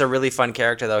 Wiggler is a really fun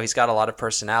character, though. He's got a lot of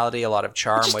personality, a lot of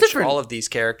charm, which different. All of these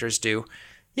characters do.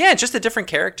 Yeah, just a different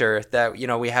character that,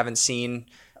 we haven't seen.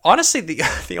 Honestly,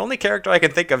 the only character I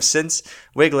can think of since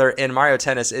Wiggler in Mario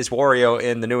Tennis is Wario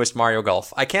in the newest Mario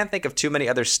Golf. I can't think of too many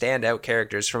other standout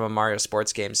characters from a Mario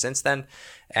sports game since then.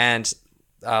 And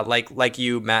like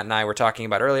you, Matt, and I were talking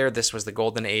about earlier, this was the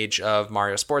golden age of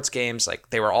Mario sports games. Like,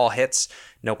 they were all hits,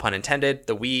 no pun intended.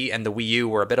 The Wii and the Wii U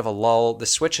were a bit of a lull. The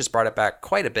Switch has brought it back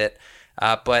quite a bit.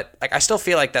 But I still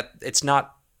feel like that it's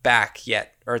not back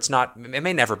yet, or it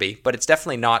may never be, but it's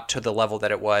definitely not to the level that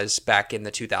it was back in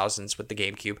the 2000s with the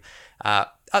GameCube.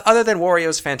 Other than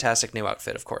Wario's fantastic new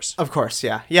outfit, of course. Of course,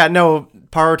 yeah. Yeah, no,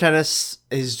 Mario Tennis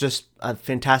is just a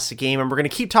fantastic game, and we're going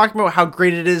to keep talking about how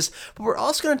great it is, but we're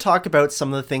also going to talk about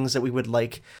some of the things that we would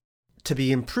like to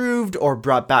be improved or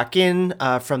brought back in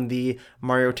from the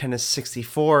Mario Tennis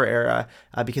 64 era,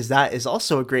 because that is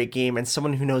also a great game, and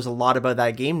someone who knows a lot about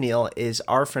that game, Neil, is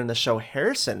our friend of the show,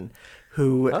 Harrison,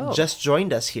 who just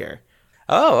joined us here.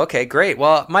 Oh, okay, great.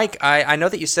 Well, Mike, I know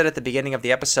that you said at the beginning of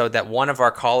the episode that one of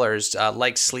our callers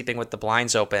likes sleeping with the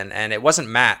blinds open, and it wasn't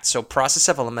Matt, so process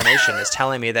of elimination is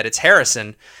telling me that it's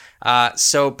Harrison.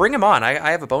 So bring him on.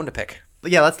 I have a bone to pick.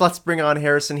 Yeah, let's bring on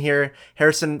Harrison here.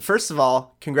 Harrison, first of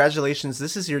all, congratulations.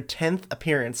 This is your 10th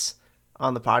appearance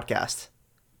on the podcast.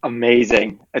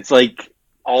 Amazing. It's like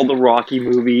all the Rocky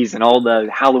movies and all the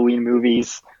Halloween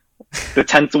movies. The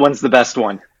 10th one's the best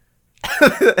one.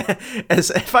 As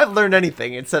if I've learned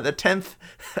anything, it's that the 10th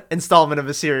installment of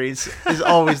a series is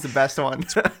always the best one.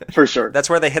 For sure. That's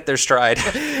where they hit their stride.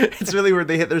 It's really where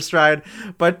they hit their stride.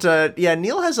 But yeah,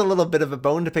 Neil has a little bit of a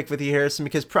bone to pick with you, Harrison,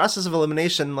 because process of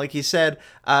elimination, like he said,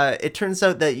 it turns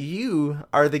out that you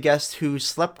are the guest who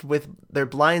slept with their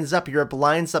blinds up. You're a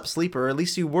blinds up sleeper, or at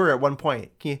least you were at one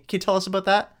point. Can you tell us about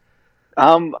that?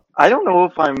 I don't know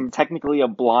if I'm technically a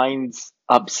blinds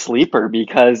up sleeper,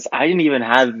 because I didn't even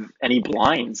have any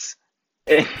blinds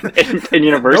in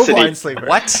university. No blind sleeper.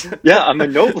 What? Yeah, I'm a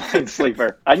no blind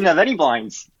sleeper. I didn't have any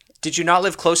blinds. Did you not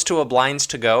live close to a Blinds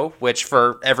to Go, which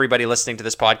for everybody listening to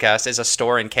this podcast is a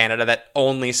store in Canada that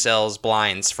only sells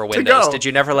blinds for windows? Did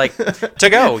you never to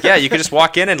go? Yeah, you could just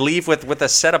walk in and leave with a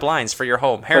set of blinds for your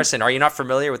home. Harrison, are you not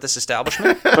familiar with this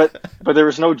establishment? But there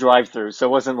was no drive-through, so it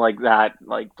wasn't like that,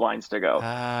 like Blinds to Go.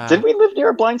 Did we live near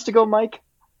a Blinds to Go, Mike?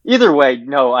 Either way,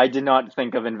 no, I did not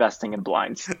think of investing in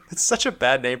blinds. It's such a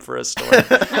bad name for a store.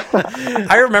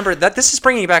 I remember that this is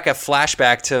bringing back a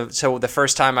flashback to the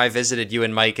first time I visited you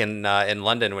and Mike in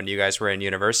London when you guys were in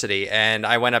university, and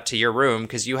I went up to your room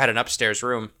because you had an upstairs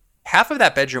room. Half of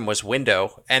that bedroom was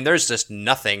window, and there's just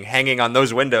nothing hanging on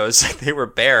those windows. They were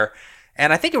bare.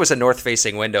 And I think it was a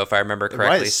north-facing window, if I remember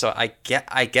correctly. So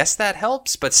I guess that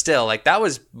helps, but still, that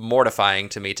was mortifying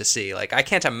to me to see. I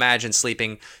can't imagine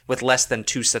sleeping with less than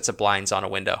 2 sets of blinds on a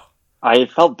window. I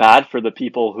felt bad for the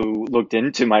people who looked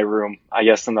into my room, I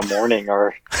guess, in the morning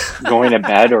or going to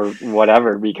bed or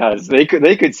whatever, because they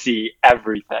could see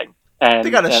everything. And they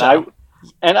got a shot.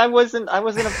 I wasn't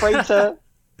afraid to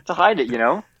to hide it,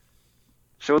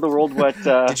 show the world what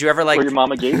did you ever what your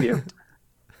mama gave you.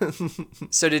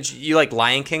 So did you like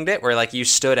Lion King'd it, where like you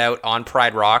stood out on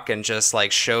Pride Rock and just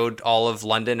like showed all of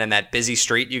London and that busy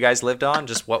street you guys lived on,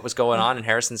 just what was going on in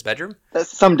Harrison's bedroom?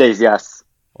 Some days, yes.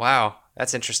 Wow,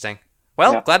 that's interesting.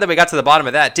 Well, glad that we got to the bottom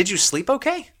of that. Did you sleep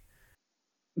okay?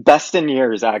 Best in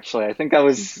years, actually. I think it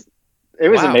was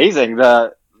amazing.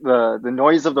 The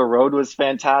noise of the road was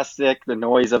fantastic. The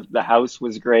noise of the house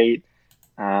was great.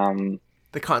 The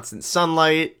constant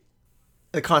sunlight.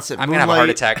 The constant moonlight. I'm gonna have a heart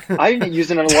attack. I didn't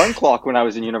use an alarm clock when I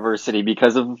was in university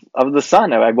because of the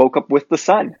sun. I woke up with the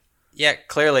sun. Yeah,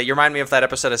 clearly. You remind me of that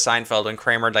episode of Seinfeld when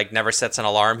Kramer like never sets an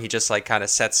alarm. He just like kind of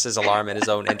sets his alarm in his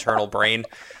own internal brain,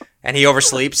 and he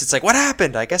oversleeps. It's like, what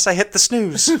happened? I guess I hit the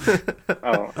snooze.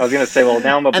 Oh, I was gonna say, well,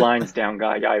 now I'm a blinds down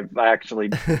guy. I actually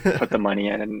put the money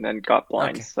in and got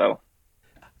blinds. Okay.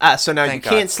 So now you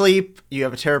can't sleep. You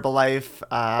have a terrible life.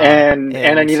 And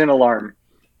I need an alarm.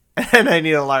 And I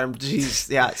need an alarm. Jeez,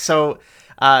 yeah. So,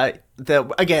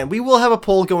 again, we will have a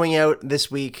poll going out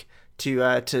this week to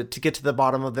get to the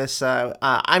bottom of this.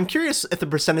 I'm curious if the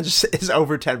percentage is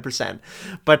over 10%.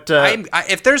 But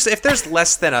if there's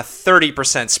less than a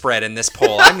 30% spread in this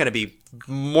poll, I'm going to be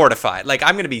mortified. Like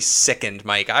I'm going to be sickened,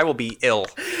 Mike. I will be ill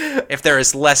if there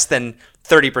is less than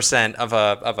 30%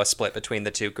 of a split between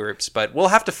the two groups. But we'll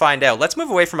have to find out. Let's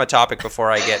move away from a topic before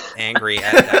I get angry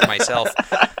at myself.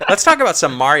 Let's talk about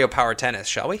some Mario Power Tennis,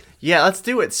 shall we? Yeah, let's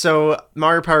do it. So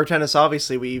Mario Power Tennis,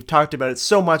 obviously, we've talked about it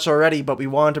so much already, but we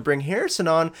wanted to bring Harrison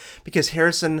on because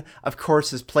Harrison, of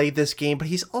course, has played this game, but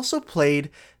he's also played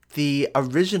the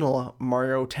original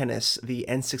Mario Tennis, the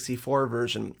N64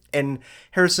 version. And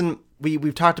Harrison,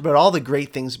 we've talked about all the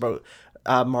great things about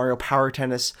Mario Power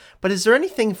Tennis, but is there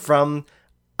anything from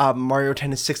Mario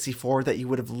Tennis 64 that you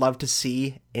would have loved to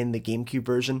see in the GameCube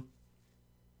version?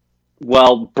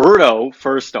 Well, Birdo,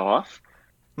 first off.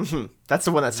 Mm-hmm. That's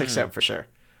the one that sticks out for sure.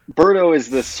 Birdo is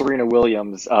the Serena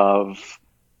Williams of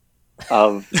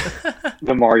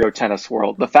the Mario Tennis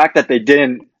world. The fact that they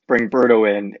didn't bring Birdo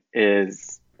in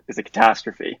is a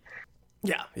catastrophe.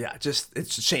 Yeah,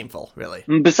 it's shameful, really.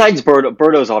 Besides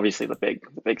Birdo's obviously the big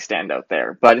standout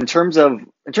there. But in terms of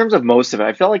most of it,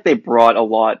 I felt like they brought a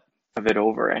lot of it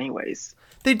over anyways.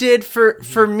 They did.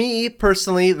 For me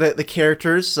personally, the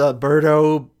characters,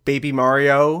 Birdo, Baby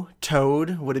Mario,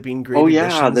 Toad would have been great. Oh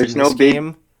yeah, there's no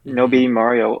Baby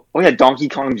Mario. Oh yeah, Donkey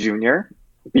Kong Jr.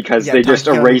 Because they just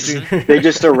erased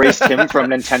him from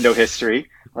Nintendo history,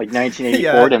 like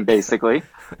 1984 him basically.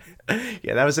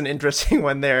 Yeah, that was an interesting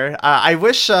one there. I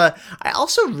wish. I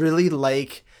also really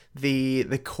like the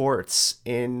courts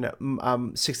in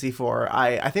 64.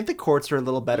 I think the courts are a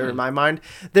little better in my mind.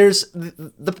 There's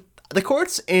the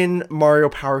courts in Mario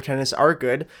Power Tennis are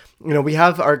good. You know, we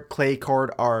have our clay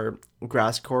court, our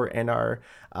grass court, and our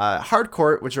hard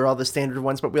court, which are all the standard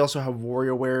ones, but we also have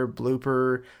WarioWare,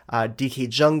 Blooper, DK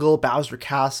Jungle, Bowser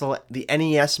Castle. The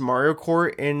NES Mario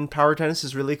Court in Power Tennis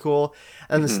is really cool,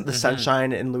 and the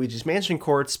Sunshine and Luigi's Mansion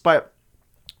courts. But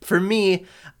for me,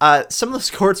 some of those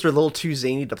courts are a little too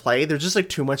zany to play. There's just like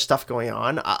too much stuff going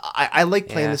on. I like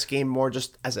playing this game more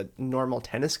just as a normal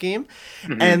tennis game.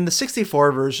 And the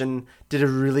 64 version did a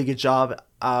really good job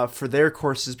for their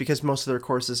courses, because most of their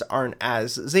courses aren't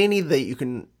as zany. That you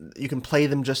can play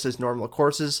them just as normal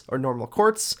courses or normal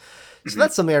courts. So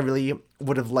that's something I really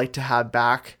would have liked to have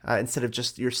back instead of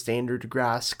just your standard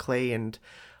grass, clay, and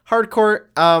hard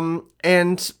court.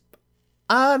 And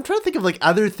I'm trying to think of like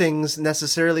other things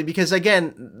necessarily, because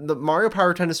again, the Mario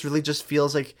Power Tennis really just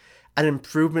feels like an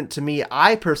improvement to me.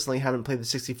 I personally haven't played the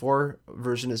 64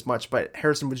 version as much, but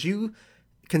Harrison, would you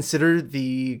consider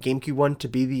the GameCube one to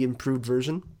be the improved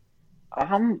version? I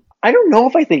don't know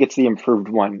if I think it's the improved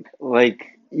one. Like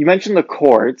you mentioned the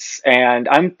courts, and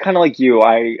I'm kind of like you.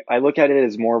 I look at it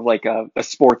as more of like a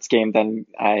sports game than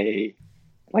a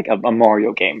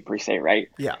Mario game per se, right?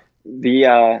 Yeah.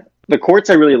 The courts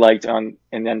I really liked in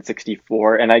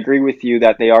N64, and I agree with you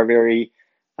that they are very,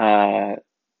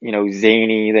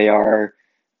 zany. They are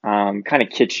kind of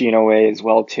kitschy in a way as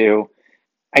well too.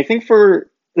 I think for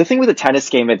the thing with a tennis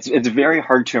game, it's very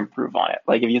hard to improve on it.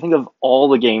 Like if you think of all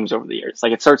the games over the years,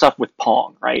 like it starts off with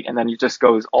Pong, right, and then it just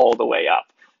goes all the way up.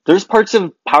 There's parts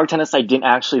of Power Tennis I didn't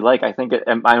actually like. I think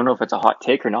I don't know if it's a hot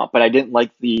take or not, but I didn't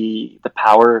like the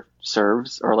power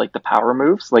serves or like the power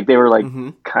moves. Like they were like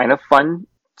kind of fun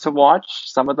to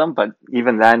watch, some of them, but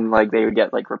even then, like they would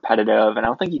get like repetitive, and I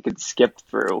don't think you could skip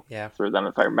through them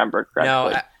if I remember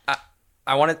correctly.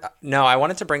 I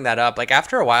wanted to bring that up. Like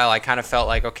after a while, I kind of felt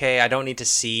like, okay, I don't need to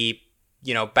see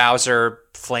Bowser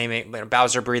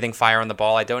breathing fire on the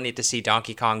ball. I don't need to see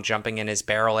Donkey Kong jumping in his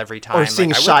barrel every time. Or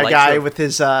seeing Shy Guy with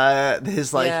his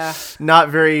not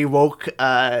very woke.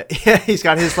 He's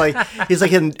got his he's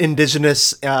like an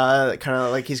indigenous kind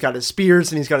of like, he's got his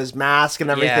spears and he's got his mask and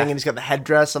everything, and he's got the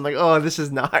headdress. I'm like, oh, this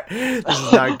is not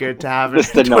good to have.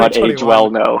 This did not age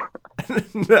well. No.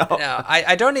 No.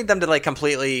 I don't need them to like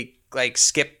completely like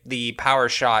skip the power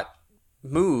shot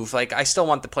move. Like, I still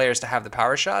want the players to have the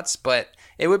power shots, but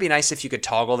it would be nice if you could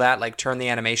toggle that, like turn the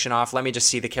animation off. Let me just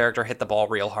see the character hit the ball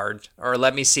real hard, or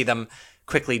let me see them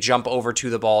quickly jump over to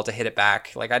the ball to hit it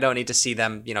back. Like, I don't need to see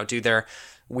them, do their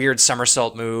weird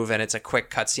somersault move and it's a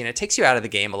quick cutscene. It takes you out of the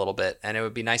game a little bit, and it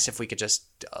would be nice if we could just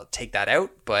take that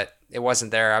out, but it wasn't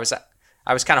there. I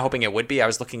was kind of hoping it would be. I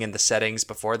was looking in the settings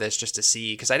before this just to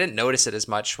see, because I didn't notice it as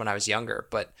much when I was younger,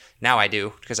 but now I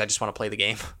do, because I just want to play the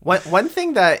game. One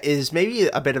thing that is maybe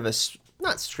a bit of a,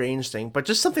 not strange thing, but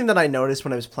just something that I noticed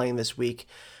when I was playing this week,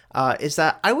 is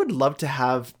that I would love to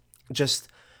have just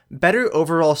better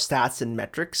overall stats and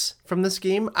metrics from this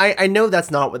game. I know that's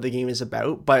not what the game is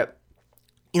about, but,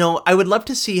 I would love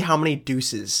to see how many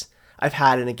deuces I've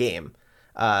had in a game.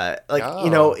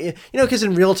 Because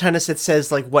in real tennis it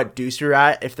says like what deuce you're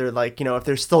at if they're like, if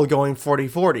they're still going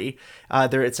 40-40,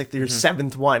 it's like their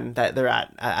seventh one that they're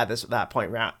at that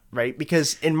point, right?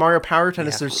 Because in Mario Power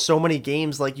Tennis there's so many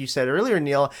games, like you said earlier,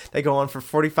 Neil, that go on for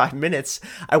 45 minutes.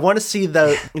 I want to see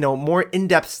the more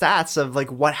in-depth stats of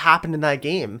like what happened in that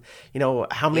game.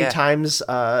 How many times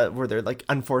were there like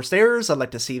unforced errors? I'd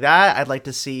like to see that. I'd like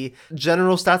to see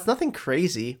general stats, nothing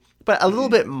crazy, but a little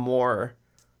bit more.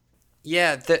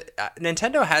 Yeah,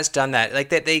 Nintendo has done that. Like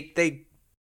they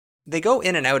go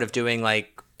in and out of doing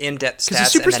like in-depth stats.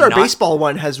 Because the Superstar Baseball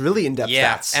one has really in-depth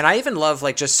stats. And I even love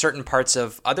like just certain parts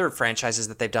of other franchises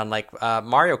that they've done, like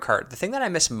Mario Kart. The thing that I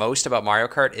miss most about Mario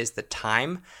Kart is the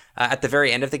time. At the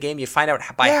very end of the game, you find out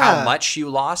by how much you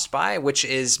lost by, which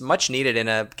is much needed in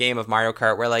a game of Mario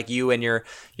Kart where like you and your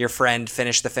friend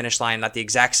finish the finish line at the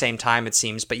exact same time, it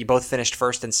seems, but you both finished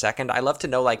first and second. I love to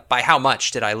know like by how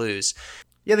much did I lose.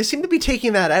 Yeah, they seem to be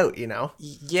taking that out,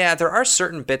 Yeah, there are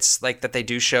certain bits like that they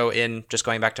do show in, just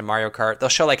going back to Mario Kart. They'll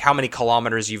show like how many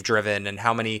kilometers you've driven and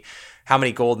how many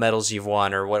gold medals you've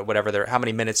won, or whatever, how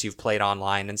many minutes you've played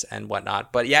online and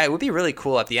whatnot. But yeah, it would be really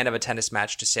cool at the end of a tennis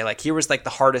match to say like, here was like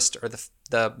the hardest, or the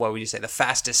what would you say, the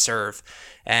fastest serve,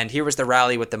 and here was the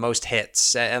rally with the most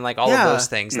hits, and like all of those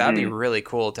things. That would be really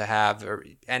cool to have.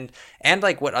 And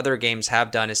like what other games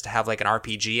have done is to have like an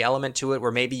RPG element to it,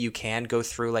 where maybe you can go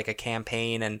through like a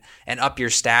campaign and up your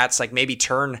stats, like maybe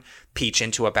turn Peach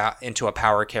into a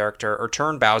power character, or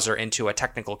turn Bowser into a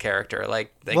technical character.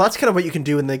 Like well, that's kind of what you can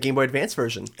do in the Game Boy Advance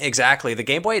version. Exactly. The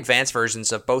Game Boy Advance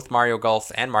versions of both Mario Golf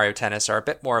and Mario Tennis are a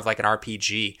bit more of like an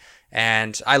RPG.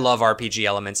 And I love RPG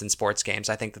elements in sports games.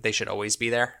 I think that they should always be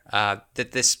there.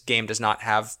 That this game does not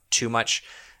have too much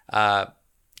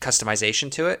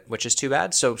customization to it, which is too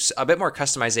bad. So a bit more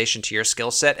customization to your skill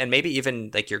set, and maybe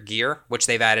even like your gear, which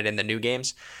they've added in the new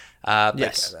games.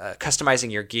 Yes.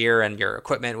 Customizing your gear and your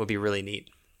equipment would be really neat.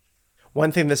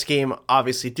 One thing this game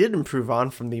obviously did improve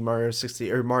on from the Mario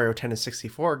Tennis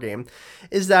 64 game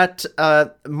is that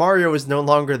Mario is no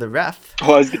longer the ref,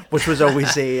 which was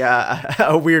always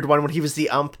a weird one when he was the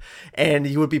ump and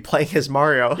you would be playing as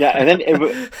Mario. Yeah, and then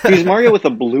he was Mario with a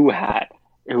blue hat.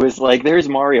 It was like, there's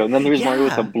Mario, and then there's Mario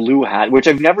with a blue hat, which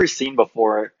I've never seen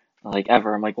before, like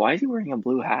ever. I'm like, why is he wearing a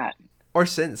blue hat? Or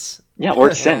since. Yeah,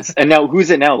 or since. And now, who's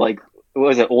it now? Like, what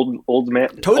was it? Old man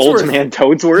Toadsworth.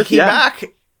 Toadsworth? He came back.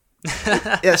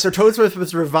 Yeah, so Toadsworth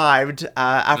was revived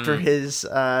after his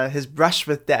brush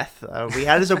with death. We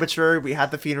had his obituary, we had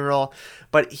the funeral,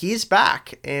 but he's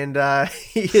back, and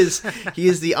he is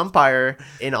the umpire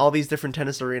in all these different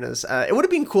tennis arenas. It would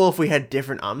have been cool if we had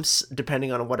different umps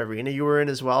depending on what arena you were in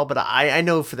as well, but I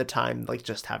know for the time, like,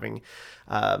 just having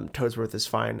Toadsworth is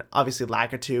fine. Obviously,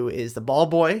 Lakitu is the ball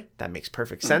boy. That makes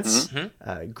perfect sense.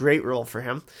 Great role for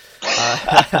him.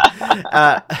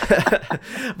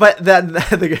 But then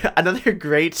another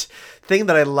great thing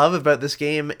that I love about this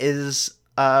game is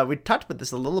we talked about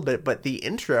this a little bit, but the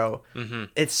intro.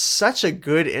 It's such a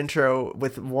good intro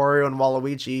with Wario and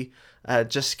Waluigi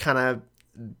just kind of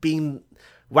being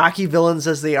wacky villains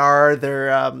as they are.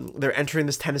 They're entering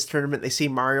this tennis tournament. They see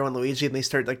Mario and Luigi and they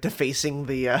start like defacing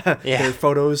their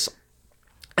photos,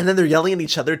 and then they're yelling at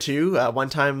each other too. One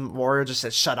time Wario just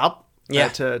says "shut up"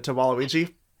 to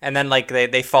Waluigi. And then like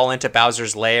they fall into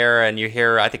Bowser's lair, and you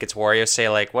hear, I think it's Wario, say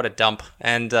like, "What a dump!"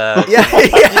 And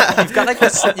you've got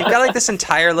like this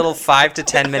entire little 5 to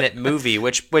 10 minute movie,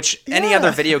 which any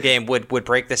other video game would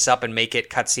break this up and make it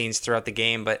cutscenes throughout the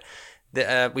game. But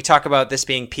we talk about this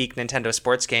being peak Nintendo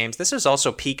sports games. This is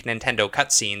also peak Nintendo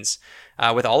cutscenes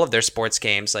with all of their sports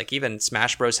games. Like even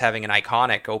Smash Bros. Having an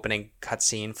iconic opening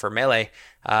cutscene for Melee.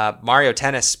 Mario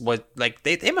Tennis was like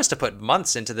they must have put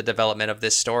months into the development of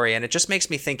this story, and it just makes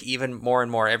me think even more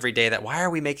and more every day that why are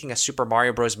we making a Super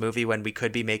Mario Bros. Movie when we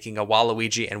could be making a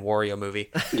Waluigi and Wario movie?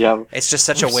 Yeah, it's just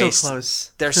such a waste. So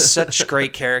close. They're such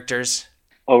great characters.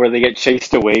 Oh, where they get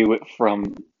chased away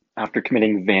from after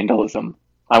committing vandalism.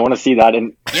 I want to see that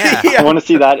in. Yeah. I want to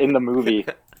see that in the movie,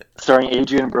 starring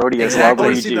Adrian Brody as Waluigi. I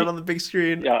want to see that on the big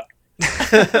screen. Yeah.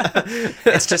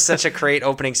 It's just such a great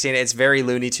opening scene. It's very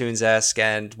Looney Tunes-esque,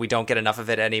 and we don't get enough of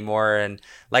it anymore. And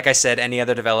like I said, any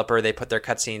other developer, they put their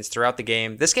cutscenes throughout the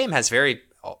game. This game has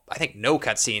I think no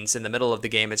cutscenes in the middle of the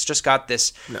game. It's just got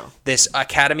this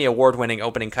Academy Award-winning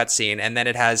opening cutscene, and then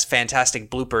it has fantastic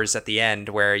bloopers at the end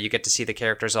where you get to see the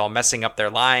characters all messing up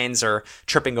their lines or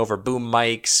tripping over boom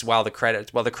mics while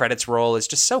the credits roll. Is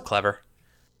just so clever.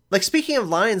 Like, speaking of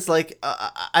lines, like,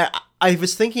 I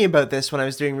was thinking about this when I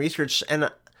was doing research, and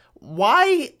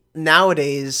why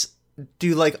nowadays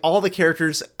do, like, all the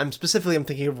characters, I'm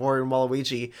thinking of Wario and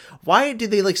Waluigi, why do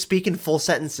they, like, speak in full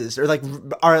sentences? Or, like,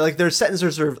 their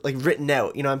sentences are, like, written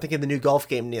out? You know, I'm thinking of the new golf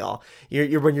game, Neil.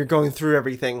 You're when you're going through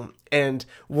everything, and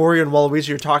Wario and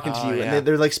Waluigi are talking to you, and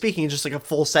they're, like, speaking just, like, a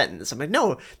full sentence. I'm like,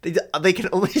 no, they can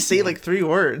only say, like, 3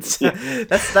 words.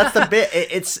 That's the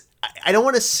bit. I don't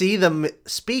want to see them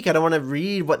speak. I don't want to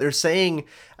read what they're saying.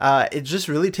 It just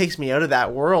really takes me out of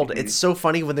that world. It's so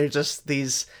funny when they're just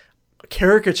these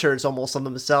caricatures almost on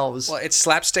themselves. Well, it's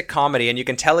slapstick comedy, and you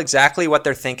can tell exactly what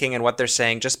they're thinking and what they're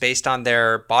saying just based on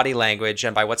their body language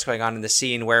and by what's going on in the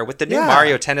scene. Where with the new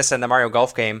Mario Tennis and the Mario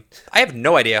Golf game, I have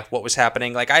no idea what was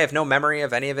happening. Like, I have no memory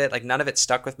of any of it. Like, none of it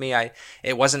stuck with me.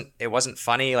 It wasn't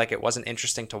funny. Like, it wasn't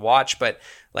interesting to watch. But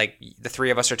like, the three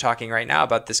of us are talking right now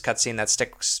about this cutscene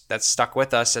that stuck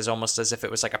with us as almost as if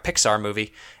it was like a Pixar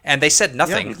movie. And they said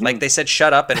nothing. Like, they said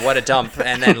 "shut up" and "what a dump,"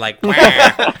 and then like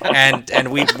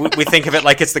and we think of it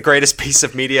like it's the greatest piece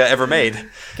of media ever made.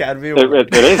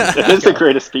 It is the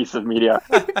greatest piece of media.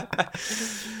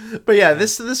 But yeah,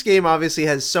 this game obviously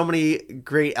has so many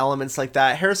great elements like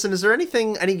that. Harrison, is there any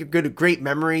great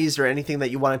memories or anything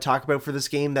that you want to talk about for this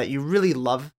game that you really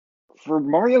love? For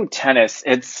Mario Tennis,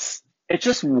 it's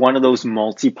just one of those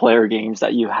multiplayer games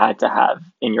that you had to have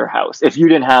in your house. If you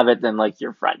didn't have it, then like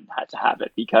your friend had to have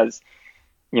it, because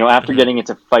after getting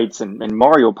into fights in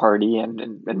Mario Party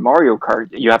and Mario Kart,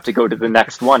 you have to go to the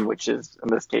next one, which is, in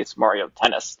this case, Mario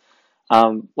Tennis.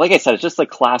 Like I said, it's just a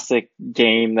classic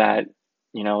game that,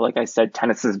 like I said,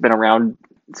 tennis has been around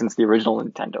since the original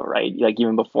Nintendo, right? Like,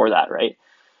 even before that, right?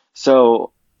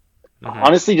 So,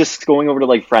 honestly, just going over to,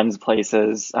 like, friends'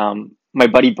 places, my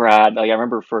buddy Brad, like, I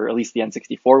remember for at least the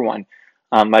N64 one,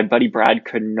 my buddy Brad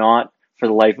could not, for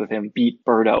the life of him, beat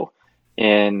Birdo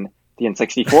in the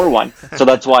N64 one. So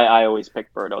that's why I always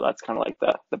pick Birdo. That's kind of like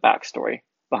the backstory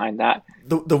behind that.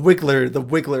 The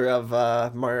Wiggler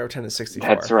of Mario Tennis 64.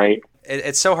 That's right.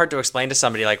 It's so hard to explain to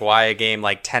somebody like why a game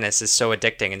like tennis is so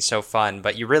addicting and so fun,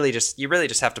 but you really just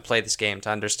have to play this game to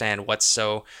understand what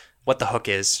the hook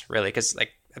is, really, because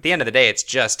like at the end of the day it's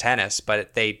just tennis,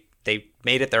 but they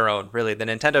made it their own. Really, the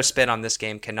Nintendo spin on this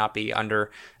game cannot be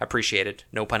underappreciated.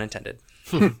 No pun intended.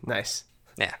 Nice.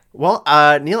 Yeah. Well,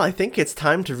 Neil, I think it's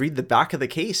time to read the back of the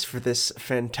case for this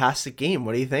fantastic game.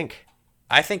 What do you think?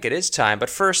 I think it is time, but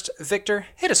first, Victor,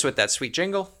 hit us with that sweet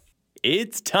jingle.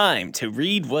 It's time to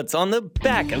read what's on the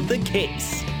back of the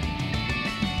case.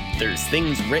 There's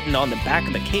things written on the back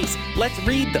of the case. Let's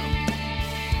read them.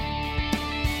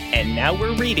 And now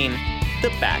we're reading the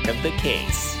back of the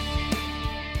case.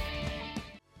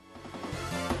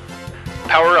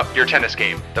 Power up your tennis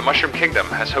game. The Mushroom Kingdom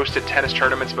has hosted tennis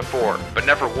tournaments before, but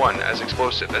never one as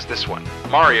explosive as this one.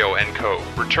 Mario & Co.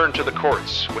 return to the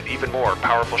courts with even more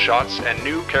powerful shots and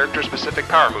new character-specific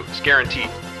power moves guaranteed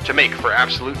to make for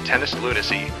absolute tennis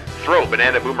lunacy. Throw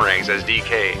banana boomerangs as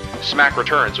DK, smack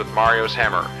returns with Mario's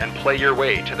hammer, and play your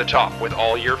way to the top with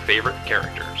all your favorite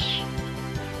characters.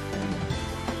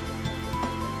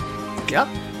 Yep.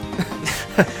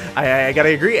 I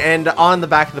gotta agree. And on the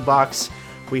back of the box,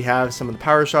 we have some of the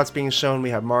power shots being shown.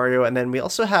 We have Mario, and then we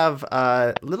also have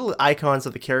little icons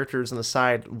of the characters on the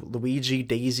side: Luigi,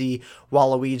 Daisy,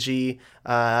 Waluigi,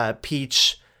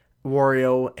 Peach,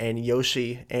 Wario, and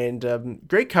Yoshi. And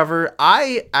great cover.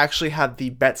 I actually have the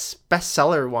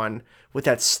bestseller one with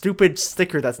that stupid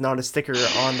sticker that's not a sticker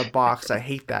on the box. I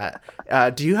hate that.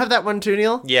 Do you have that one too,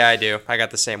 Neil? Yeah, I do. I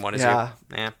got the same one as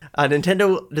you. Yeah.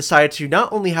 Nintendo decided to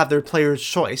not only have their Player's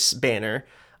Choice banner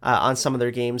on some of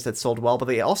their games that sold well, but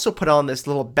they also put on this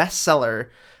little bestseller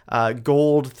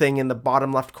gold thing in the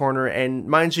bottom left corner. And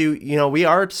mind you, we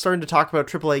are starting to talk about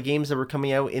AAA games that were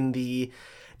coming out in the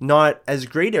not as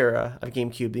great era of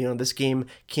GameCube. This game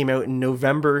came out in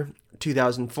November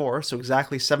 2004, so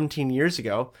exactly 17 years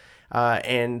ago.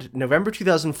 And November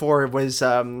 2004 was,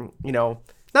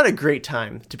 not a great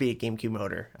time to be a GameCube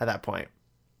owner at that point.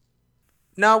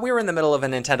 No, we were in the middle of a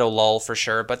Nintendo lull for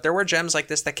sure, but there were gems like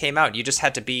this that came out. You just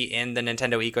had to be in the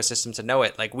Nintendo ecosystem to know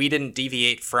it. Like, we didn't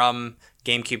deviate from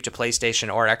GameCube to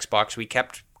PlayStation or Xbox. We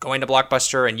kept going to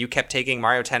Blockbuster, and you kept taking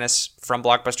Mario Tennis from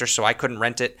Blockbuster, so I couldn't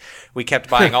rent it. We kept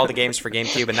buying all the games for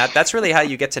GameCube, and that's really how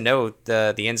you get to know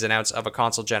the ins and outs of a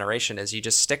console generation, is you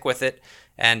just stick with it,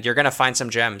 and you're going to find some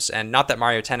gems. And not that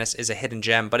Mario Tennis is a hidden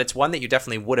gem, but it's one that you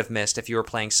definitely would have missed if you were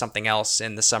playing something else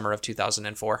in the summer of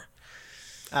 2004.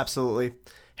 Absolutely.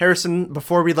 Harrison,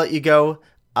 before we let you go,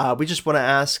 we just want to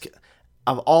ask,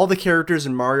 of all the characters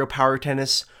in Mario Power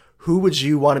Tennis, who would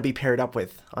you want to be paired up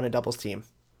with on a doubles team?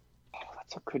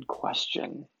 That's a good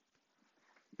question.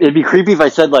 It'd be creepy if I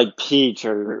said like Peach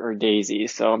or Daisy,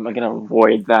 so I'm going to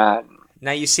avoid that.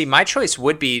 Now, you see, my choice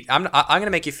would be, I'm going to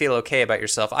make you feel okay about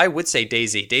yourself. I would say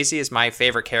Daisy. Daisy is my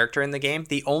favorite character in the game.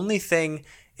 The only thing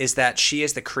is that she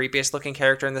is the creepiest looking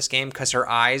character in this game because her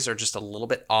eyes are just a little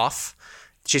bit off.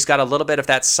 She's got a little bit of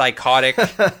that psychotic,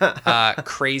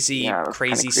 crazy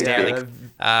stare,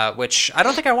 which I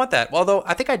don't think I want that. Although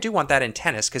I think I do want that in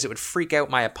tennis because it would freak out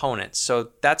my opponent. So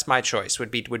that's my choice. Would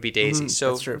be Daisy.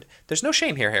 So there's no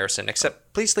shame here, Harrison.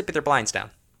 Except please sleep with your blinds down.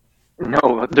 No,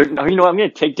 I'm gonna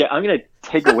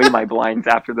take away my blinds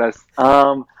after this.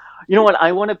 You know what?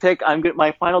 I want to pick.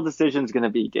 My final decision is gonna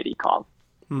be Diddy Kong.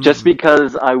 Just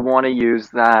because I want to use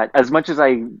that, as much as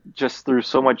I just threw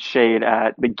so much shade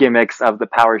at the gimmicks of the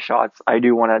power shots, I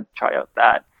do want to try out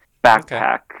that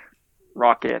backpack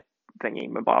rocket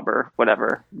thingy, mabobber,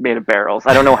 whatever, made of barrels.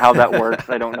 I don't know how that works.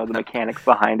 I don't know the mechanics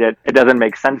behind it. It doesn't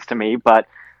make sense to me, but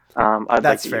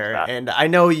that's fair. And I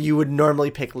know you would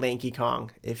normally pick Lanky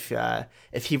Kong if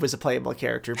he was a playable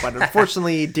character, but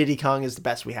unfortunately, Diddy Kong is the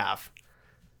best we have.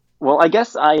 Well, I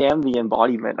guess I am the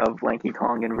embodiment of Lanky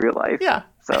Kong in real life. Yeah.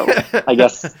 So I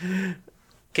guess.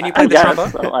 Can you play the trombone?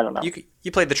 So, I don't know.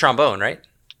 You played the trombone, right?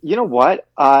 You know what?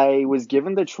 I was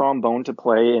given the trombone to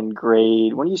play in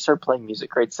grade. When do you start playing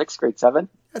music? Grade 6, grade 7?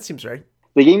 That seems right.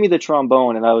 They gave me the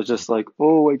trombone, and I was just like,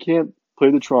 "Oh, I can't play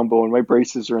the trombone. My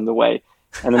braces are in the way."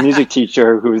 And the music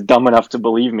teacher, who was dumb enough to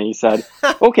believe me, said,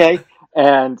 "Okay."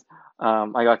 And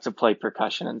I got to play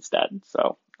percussion instead.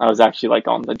 So I was actually like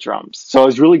on the drums. So I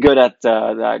was really good at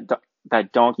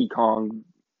that Donkey Kong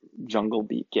Jungle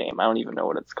Beat game. I don't even know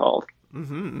what it's called.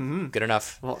 Good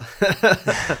enough.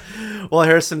 Well,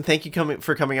 Harrison, thank you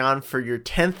for coming on for your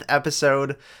 10th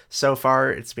episode so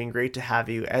far. It's been great to have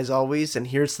you as always, and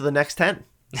here's to the next 10.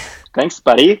 Thanks,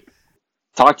 buddy.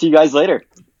 Talk to you guys later.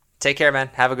 Take care, man.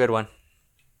 Have a good one.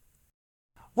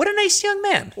 What a nice young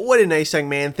man. What a nice young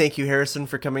man. Thank you, Harrison,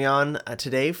 for coming on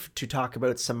today to talk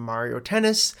about some Mario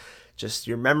Tennis. Just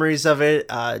your memories of it,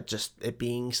 just it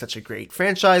being such a great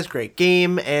franchise, great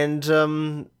game, and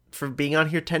for being on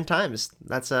here 10 times.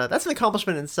 That's an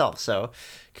accomplishment in itself. So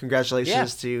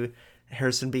congratulations to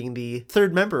Harrison being the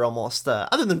third member almost,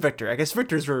 other than Victor. I guess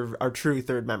Victor's our true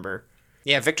third member.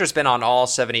 Yeah, Victor's been on all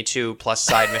 72 plus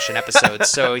side mission episodes,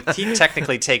 so he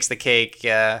technically takes the cake.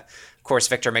 Of course,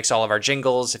 Victor makes all of our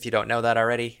jingles, if you don't know that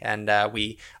already, and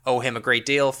we owe him a great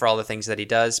deal for all the things that he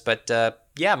does. But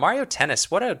Mario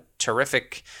Tennis, what a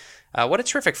terrific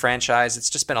franchise. It's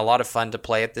just been a lot of fun to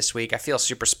play it this week. I feel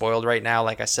super spoiled right now.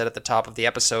 Like I said at the top of the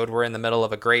episode, we're in the middle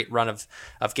of a great run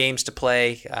of games to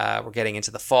play. We're getting into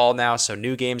the fall now, so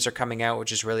new games are coming out,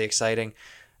 which is really exciting.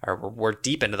 Or we're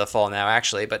deep into the fall now,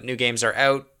 actually, but new games are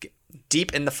out.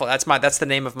 Deep in the fall. That's the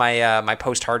name of my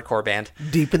post-hardcore band.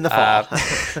 Deep in the fall.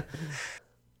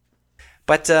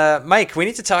 But Mike, we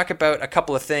need to talk about a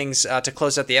couple of things to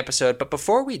close out the episode. But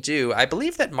before we do, I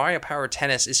believe that Mario Power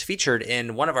Tennis is featured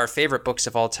in one of our favorite books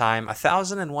of all time,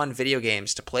 1001 Video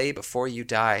Games to Play Before You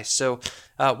Die. So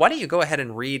why don't you go ahead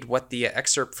and read what the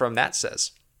excerpt from that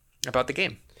says about the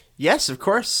game? Yes, of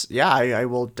course. Yeah, I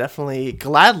will definitely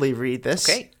gladly read this.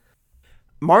 Okay.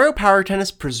 Mario Power Tennis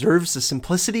preserves the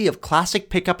simplicity of classic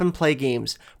pick-up-and-play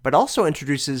games, but also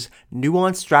introduces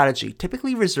nuanced strategy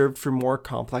typically reserved for more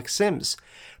complex sims.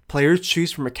 Players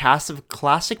choose from a cast of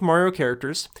classic Mario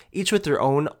characters, each with their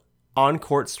own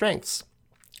on-court strengths.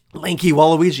 Lanky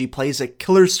Waluigi plays a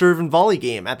killer serve and volley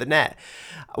game at the net,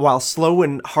 while slow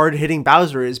and hard-hitting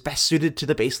Bowser is best suited to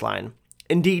the baseline.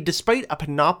 Indeed, despite a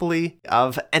panoply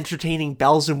of entertaining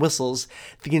bells and whistles,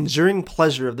 the enduring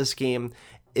pleasure of this game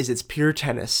is its pure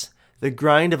tennis. The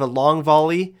grind of a long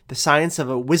volley, the science of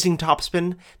a whizzing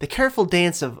topspin, the careful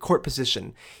dance of court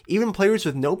position. Even players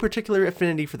with no particular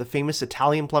affinity for the famous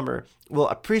Italian plumber will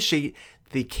appreciate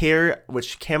the care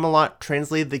which Camelot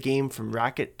translated the game from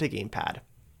racket to gamepad.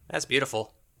 That's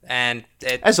beautiful. And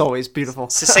it, as always, beautiful.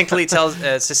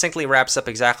 succinctly wraps up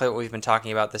exactly what we've been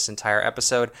talking about this entire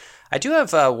episode. I do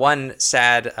have one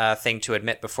sad thing to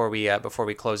admit before we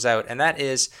close out, and that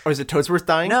is. Oh, is it Toadsworth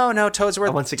dying? No,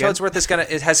 Toadsworth. Once again,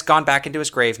 Toadsworth has gone back into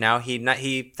his grave now.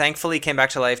 He thankfully came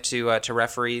back to life to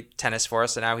referee tennis for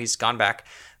us, and now he's gone back.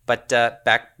 But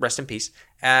back, rest in peace.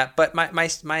 But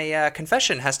my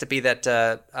confession has to be that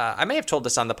I may have told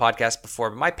this on the podcast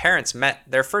before, but my parents met.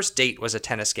 Their first date was a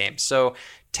tennis game. So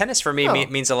tennis for me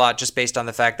means a lot just based on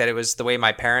the fact that it was the way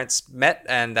my parents met,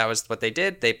 and that was what they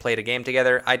did. They played a game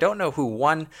together. I don't know who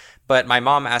won, but my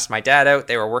mom asked my dad out.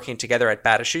 They were working together at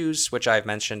Bata Shoes, which I've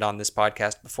mentioned on this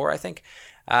podcast before, I think.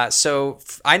 So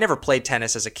I never played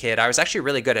tennis as a kid. I was actually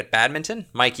really good at badminton.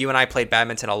 Mike, you and I played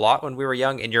badminton a lot when we were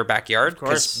young in your backyard,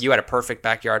 because you had a perfect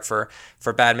backyard for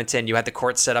badminton. You had the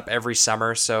court set up every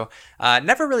summer. So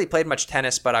never really played much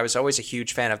tennis, but I was always a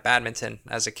huge fan of badminton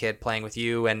as a kid, playing with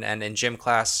you. And in gym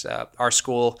class, our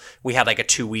school, we had like a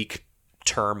 2-week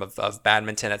term of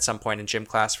badminton at some point in gym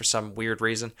class for some weird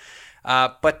reason.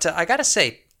 But I got to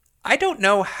say, I don't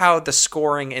know how the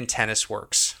scoring in tennis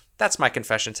works. That's my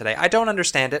confession today. I don't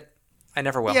understand it. I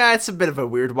never will. Yeah, it's a bit of a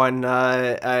weird one.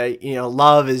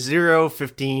 Love is 0,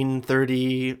 15,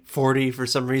 30, 40 for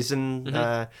some reason.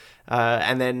 Mm-hmm.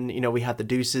 And then, we have the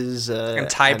deuces. And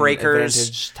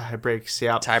tiebreakers. Tie breaks,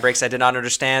 yeah. Tie breaks I did not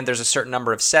understand. There's a certain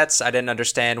number of sets. I didn't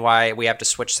understand why we have to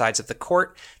switch sides of the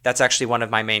court. That's actually one of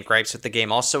my main gripes with the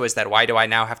game also, is that why do I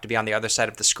now have to be on the other side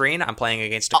of the screen? I'm playing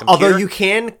against a computer. Although you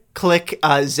can click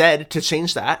Z to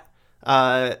change that.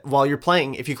 While you're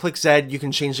playing, if you click Z, you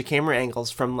can change the camera angles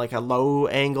from like a low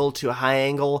angle to a high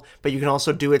angle, but you can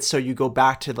also do it so you go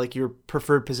back to like your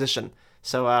preferred position.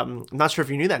 So I'm not sure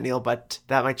if you knew that, Neil, but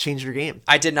that might change your game.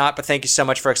 I did not, but thank you so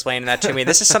much for explaining that to me.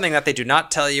 This is something that they do not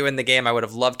tell you in the game. I would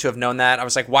have loved to have known that. I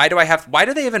was like, why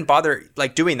do they even bother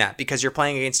like doing that? Because you're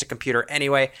playing against a computer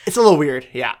anyway. It's a little weird.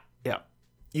 Yeah.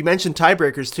 You mentioned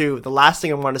tiebreakers too. The last thing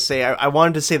I want to say, I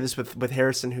wanted to say this with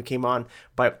Harrison, who came on,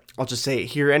 but I'll just say it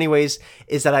here anyways,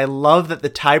 is that I love that the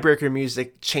tiebreaker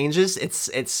music changes.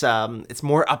 It's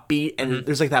more upbeat, and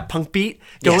there's like that punk beat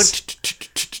going.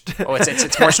 Yes. Oh,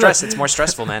 it's more stress. It's more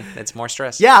stressful, man. It's more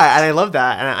stress. Yeah, and I love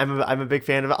that, and I'm a big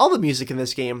fan of it. All the music in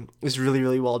this game is really,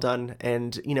 really well done,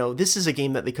 and this is a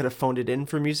game that they could have phoned it in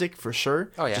for music for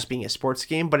sure. Oh yeah, just being a sports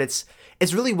game, but it's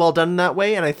really well done in that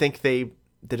way, and I think they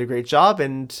did a great job.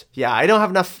 And yeah, I don't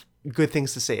have enough good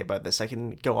things to say about this. I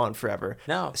can go on forever.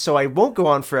 No. So I won't go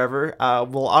on forever.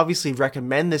 We'll obviously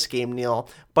recommend this game, Neil,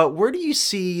 but where do you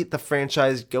see the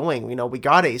franchise going? We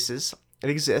got Aces. It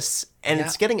exists, and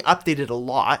it's getting updated a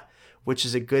lot, which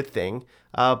is a good thing.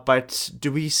 But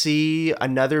do we see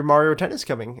another Mario Tennis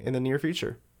coming in the near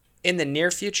future? In the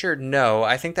near future, no.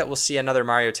 I think that we'll see another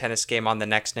Mario Tennis game on the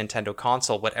next Nintendo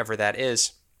console, whatever that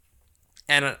is.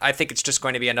 And I think it's just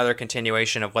going to be another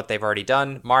continuation of what they've already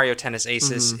done. Mario Tennis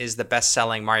Aces is the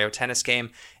best-selling Mario Tennis game.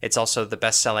 It's also the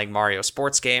best-selling Mario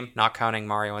sports game, not counting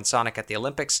Mario and Sonic at the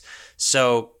Olympics.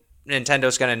 So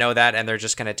Nintendo's going to know that, and they're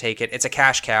just going to take it. It's a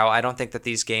cash cow. I don't think that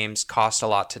these games cost a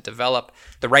lot to develop.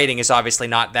 The writing is obviously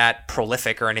not that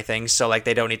prolific or anything, so like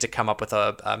they don't need to come up with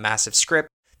a massive script.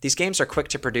 These games are quick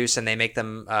to produce, and they make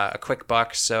them a quick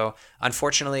buck. So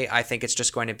unfortunately, I think it's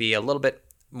just going to be a little bit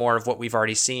more of what we've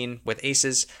already seen with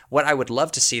Aces. What I would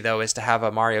love to see, though, is to have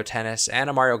a Mario Tennis and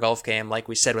a Mario Golf game, like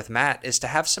we said with Matt, is to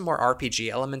have some more RPG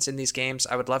elements in these games.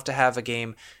 I would love to have a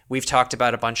game we've talked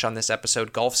about a bunch on this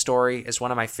episode. Golf Story is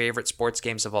one of my favorite sports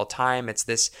games of all time. It's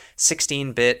this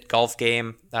 16-bit golf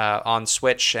game on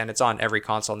Switch, and it's on every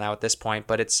console now at this point,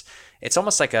 but it's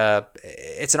almost like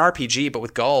it's an RPG, but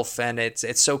with golf, and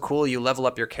it's so cool. You level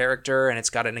up your character, and it's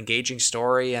got an engaging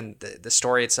story, and the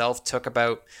story itself took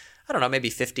about, I don't know, maybe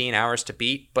 15 hours to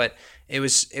beat, but it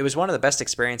was one of the best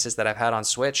experiences that I've had on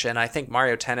Switch. And I think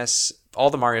Mario Tennis, all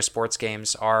the Mario sports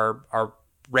games are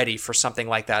ready for something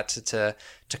like that to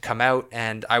come out,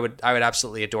 and I would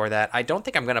absolutely adore that. I don't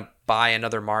think I'm going to buy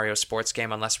another Mario sports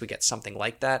game unless we get something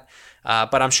like that,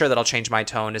 but I'm sure that I'll change my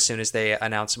tone as soon as they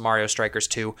announce Mario Strikers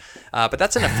 2. But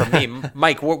that's enough for me.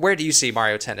 Mike, where do you see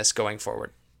Mario Tennis going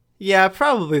forward? Yeah,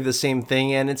 probably the same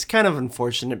thing, and it's kind of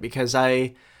unfortunate because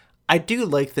I do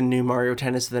like the new Mario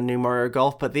Tennis and the new Mario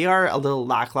Golf, but they are a little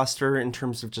lackluster in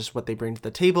terms of just what they bring to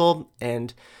the table,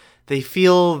 and they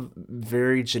feel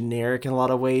very generic in a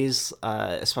lot of ways,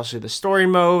 especially the story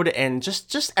mode, and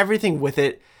just everything with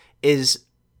it is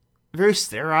very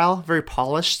sterile, very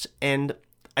polished, and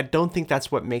I don't think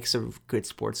that's what makes a good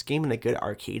sports game and a good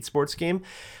arcade sports game.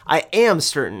 I am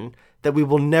certain that we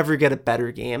will never get a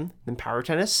better game than Power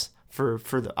Tennis for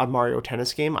a Mario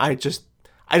Tennis game. I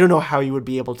don't know how you would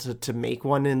be able to make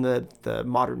one in the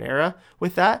modern era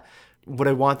with that. Would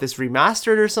I want this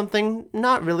remastered or something?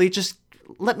 Not really. Just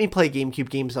let me play GameCube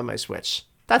games on my Switch.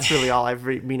 That's really all I've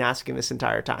been asking this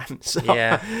entire time. So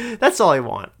that's all I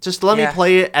want. Just let me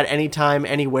play it at any time,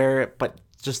 anywhere, but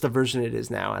just the version it is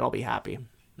now, and I'll be happy.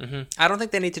 Mm-hmm. I don't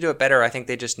think they need to do it better. I think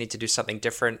they just need to do something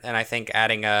different. And I think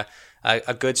adding a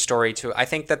good story to, I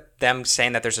think that them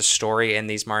saying that there's a story in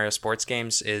these Mario sports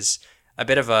games is a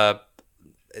bit of a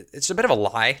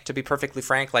lie, to be perfectly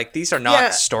frank. Like, these are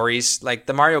not stories. Like,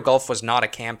 the Mario Golf was not a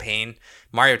campaign.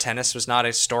 Mario Tennis was not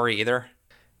a story either.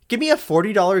 Give me a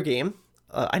 $40 game.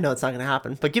 I know it's not going to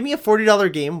happen, but give me a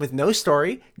 $40 game with no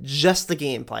story, just the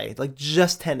gameplay, like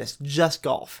just tennis, just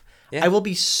golf. Yeah. I would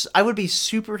be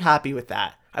super happy with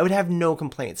that. I would have no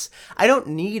complaints. I don't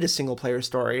need a single player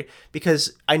story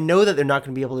because I know that they're not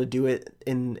going to be able to do it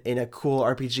in a cool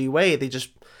RPG way. They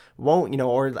just won't,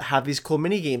 or have these cool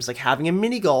mini games, like having a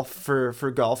mini golf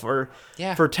for golf, or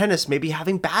for tennis, maybe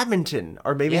having badminton,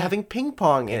 or maybe having ping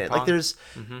pong in it. Like there's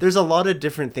a lot of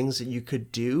different things that you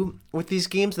could do with these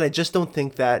games, and I just don't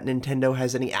think that Nintendo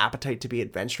has any appetite to be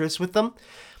adventurous with them.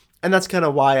 And that's kind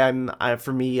of why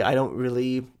for me, I don't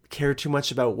really care too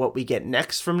much about what we get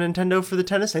next from Nintendo for the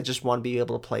tennis. I just want to be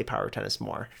able to play Power Tennis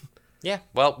more. Yeah,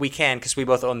 well, we can, because we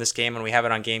both own this game and we have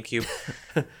it on GameCube.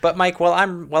 But Mike, while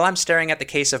I'm staring at the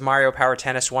case of Mario Power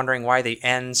Tennis, wondering why the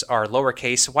N's are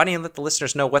lowercase, why don't you let the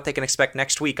listeners know what they can expect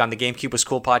next week on the GameCube Was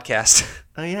Cool podcast?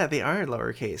 Oh yeah, they are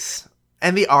lowercase,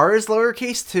 and the R is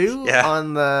lowercase too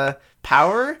on the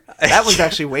Power. That was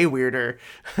actually way weirder.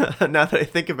 Now that I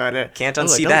think about it, can't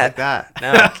unsee that. Like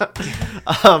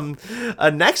that. No.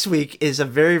 Next week is a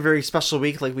very, very special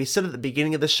week, like we said at the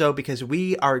beginning of the show, because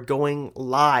we are going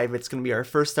live. It's going to be our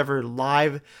first ever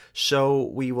live show.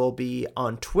 We will be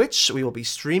on Twitch. We will be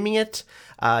streaming it.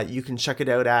 You can check it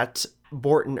out at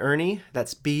Bort and Ernie.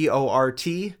 That's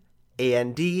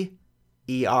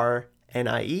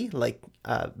BortAndeRnie, like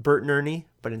Bert and Ernie,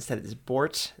 but instead it's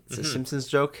Bort. It's a Simpsons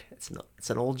joke. It's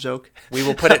an old joke. We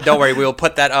will put it. Don't worry, we will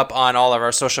put that up on all of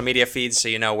our social media feeds, so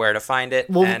you know where to find it.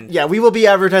 Well, we will be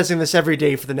advertising this every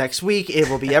day for the next week. It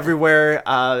will be everywhere.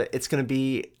 It's going to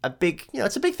be a big.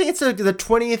 It's a big thing. It's the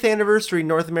 20th anniversary in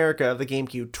North America of the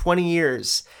GameCube. 20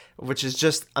 years, which is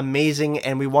just amazing,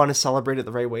 and we want to celebrate it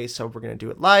the right way. So we're going to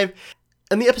do it live.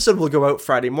 And the episode will go out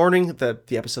Friday morning, the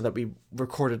episode that we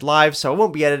recorded live, so it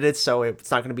won't be edited, so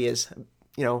it's not going to be as,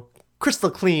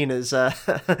 crystal clean as our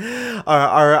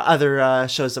other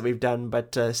shows that we've done,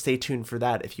 but stay tuned for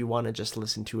that if you want to just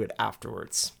listen to it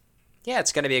afterwards. Yeah,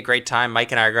 it's going to be a great time.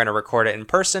 Mike and I are going to record it in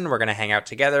person. We're going to hang out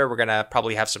together. We're going to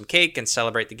probably have some cake and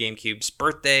celebrate the GameCube's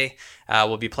birthday.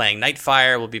 We'll be playing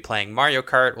Nightfire. We'll be playing Mario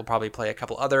Kart. We'll probably play a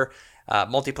couple other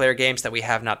multiplayer games that we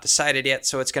have not decided yet,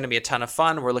 so it's going to be a ton of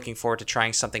fun. We're looking forward to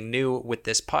trying something new with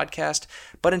this podcast.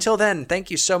 But until then,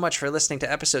 thank you so much for listening to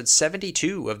episode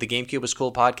 72 of the GameCube Was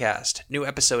Cool podcast. New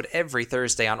episode every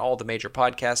Thursday on all the major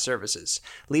podcast services.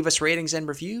 Leave us ratings and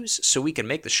reviews so we can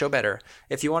make the show better.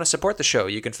 If you want to support the show,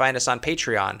 you can find us on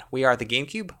Patreon. We are the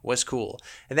GameCube Was Cool.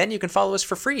 And then you can follow us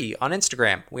for free on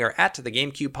Instagram. We are at the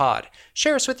GameCube Pod.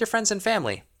 Share us with your friends and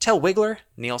family. Tell Wiggler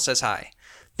Neil says hi.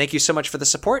 Thank you so much for the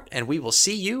support, and we will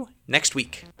see you next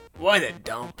week. What a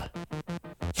dump.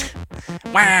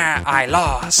 Wah, I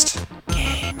lost.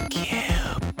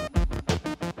 GameCube.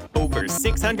 Over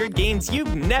 600 games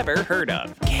you've never heard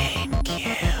of.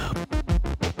 GameCube.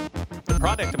 The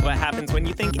product of what happens when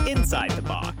you think inside the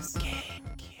box.